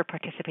audience for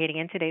participating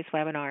in today's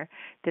webinar.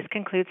 This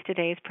concludes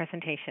today's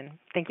presentation.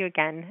 Thank you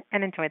again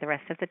and enjoy the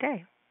rest of the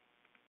day.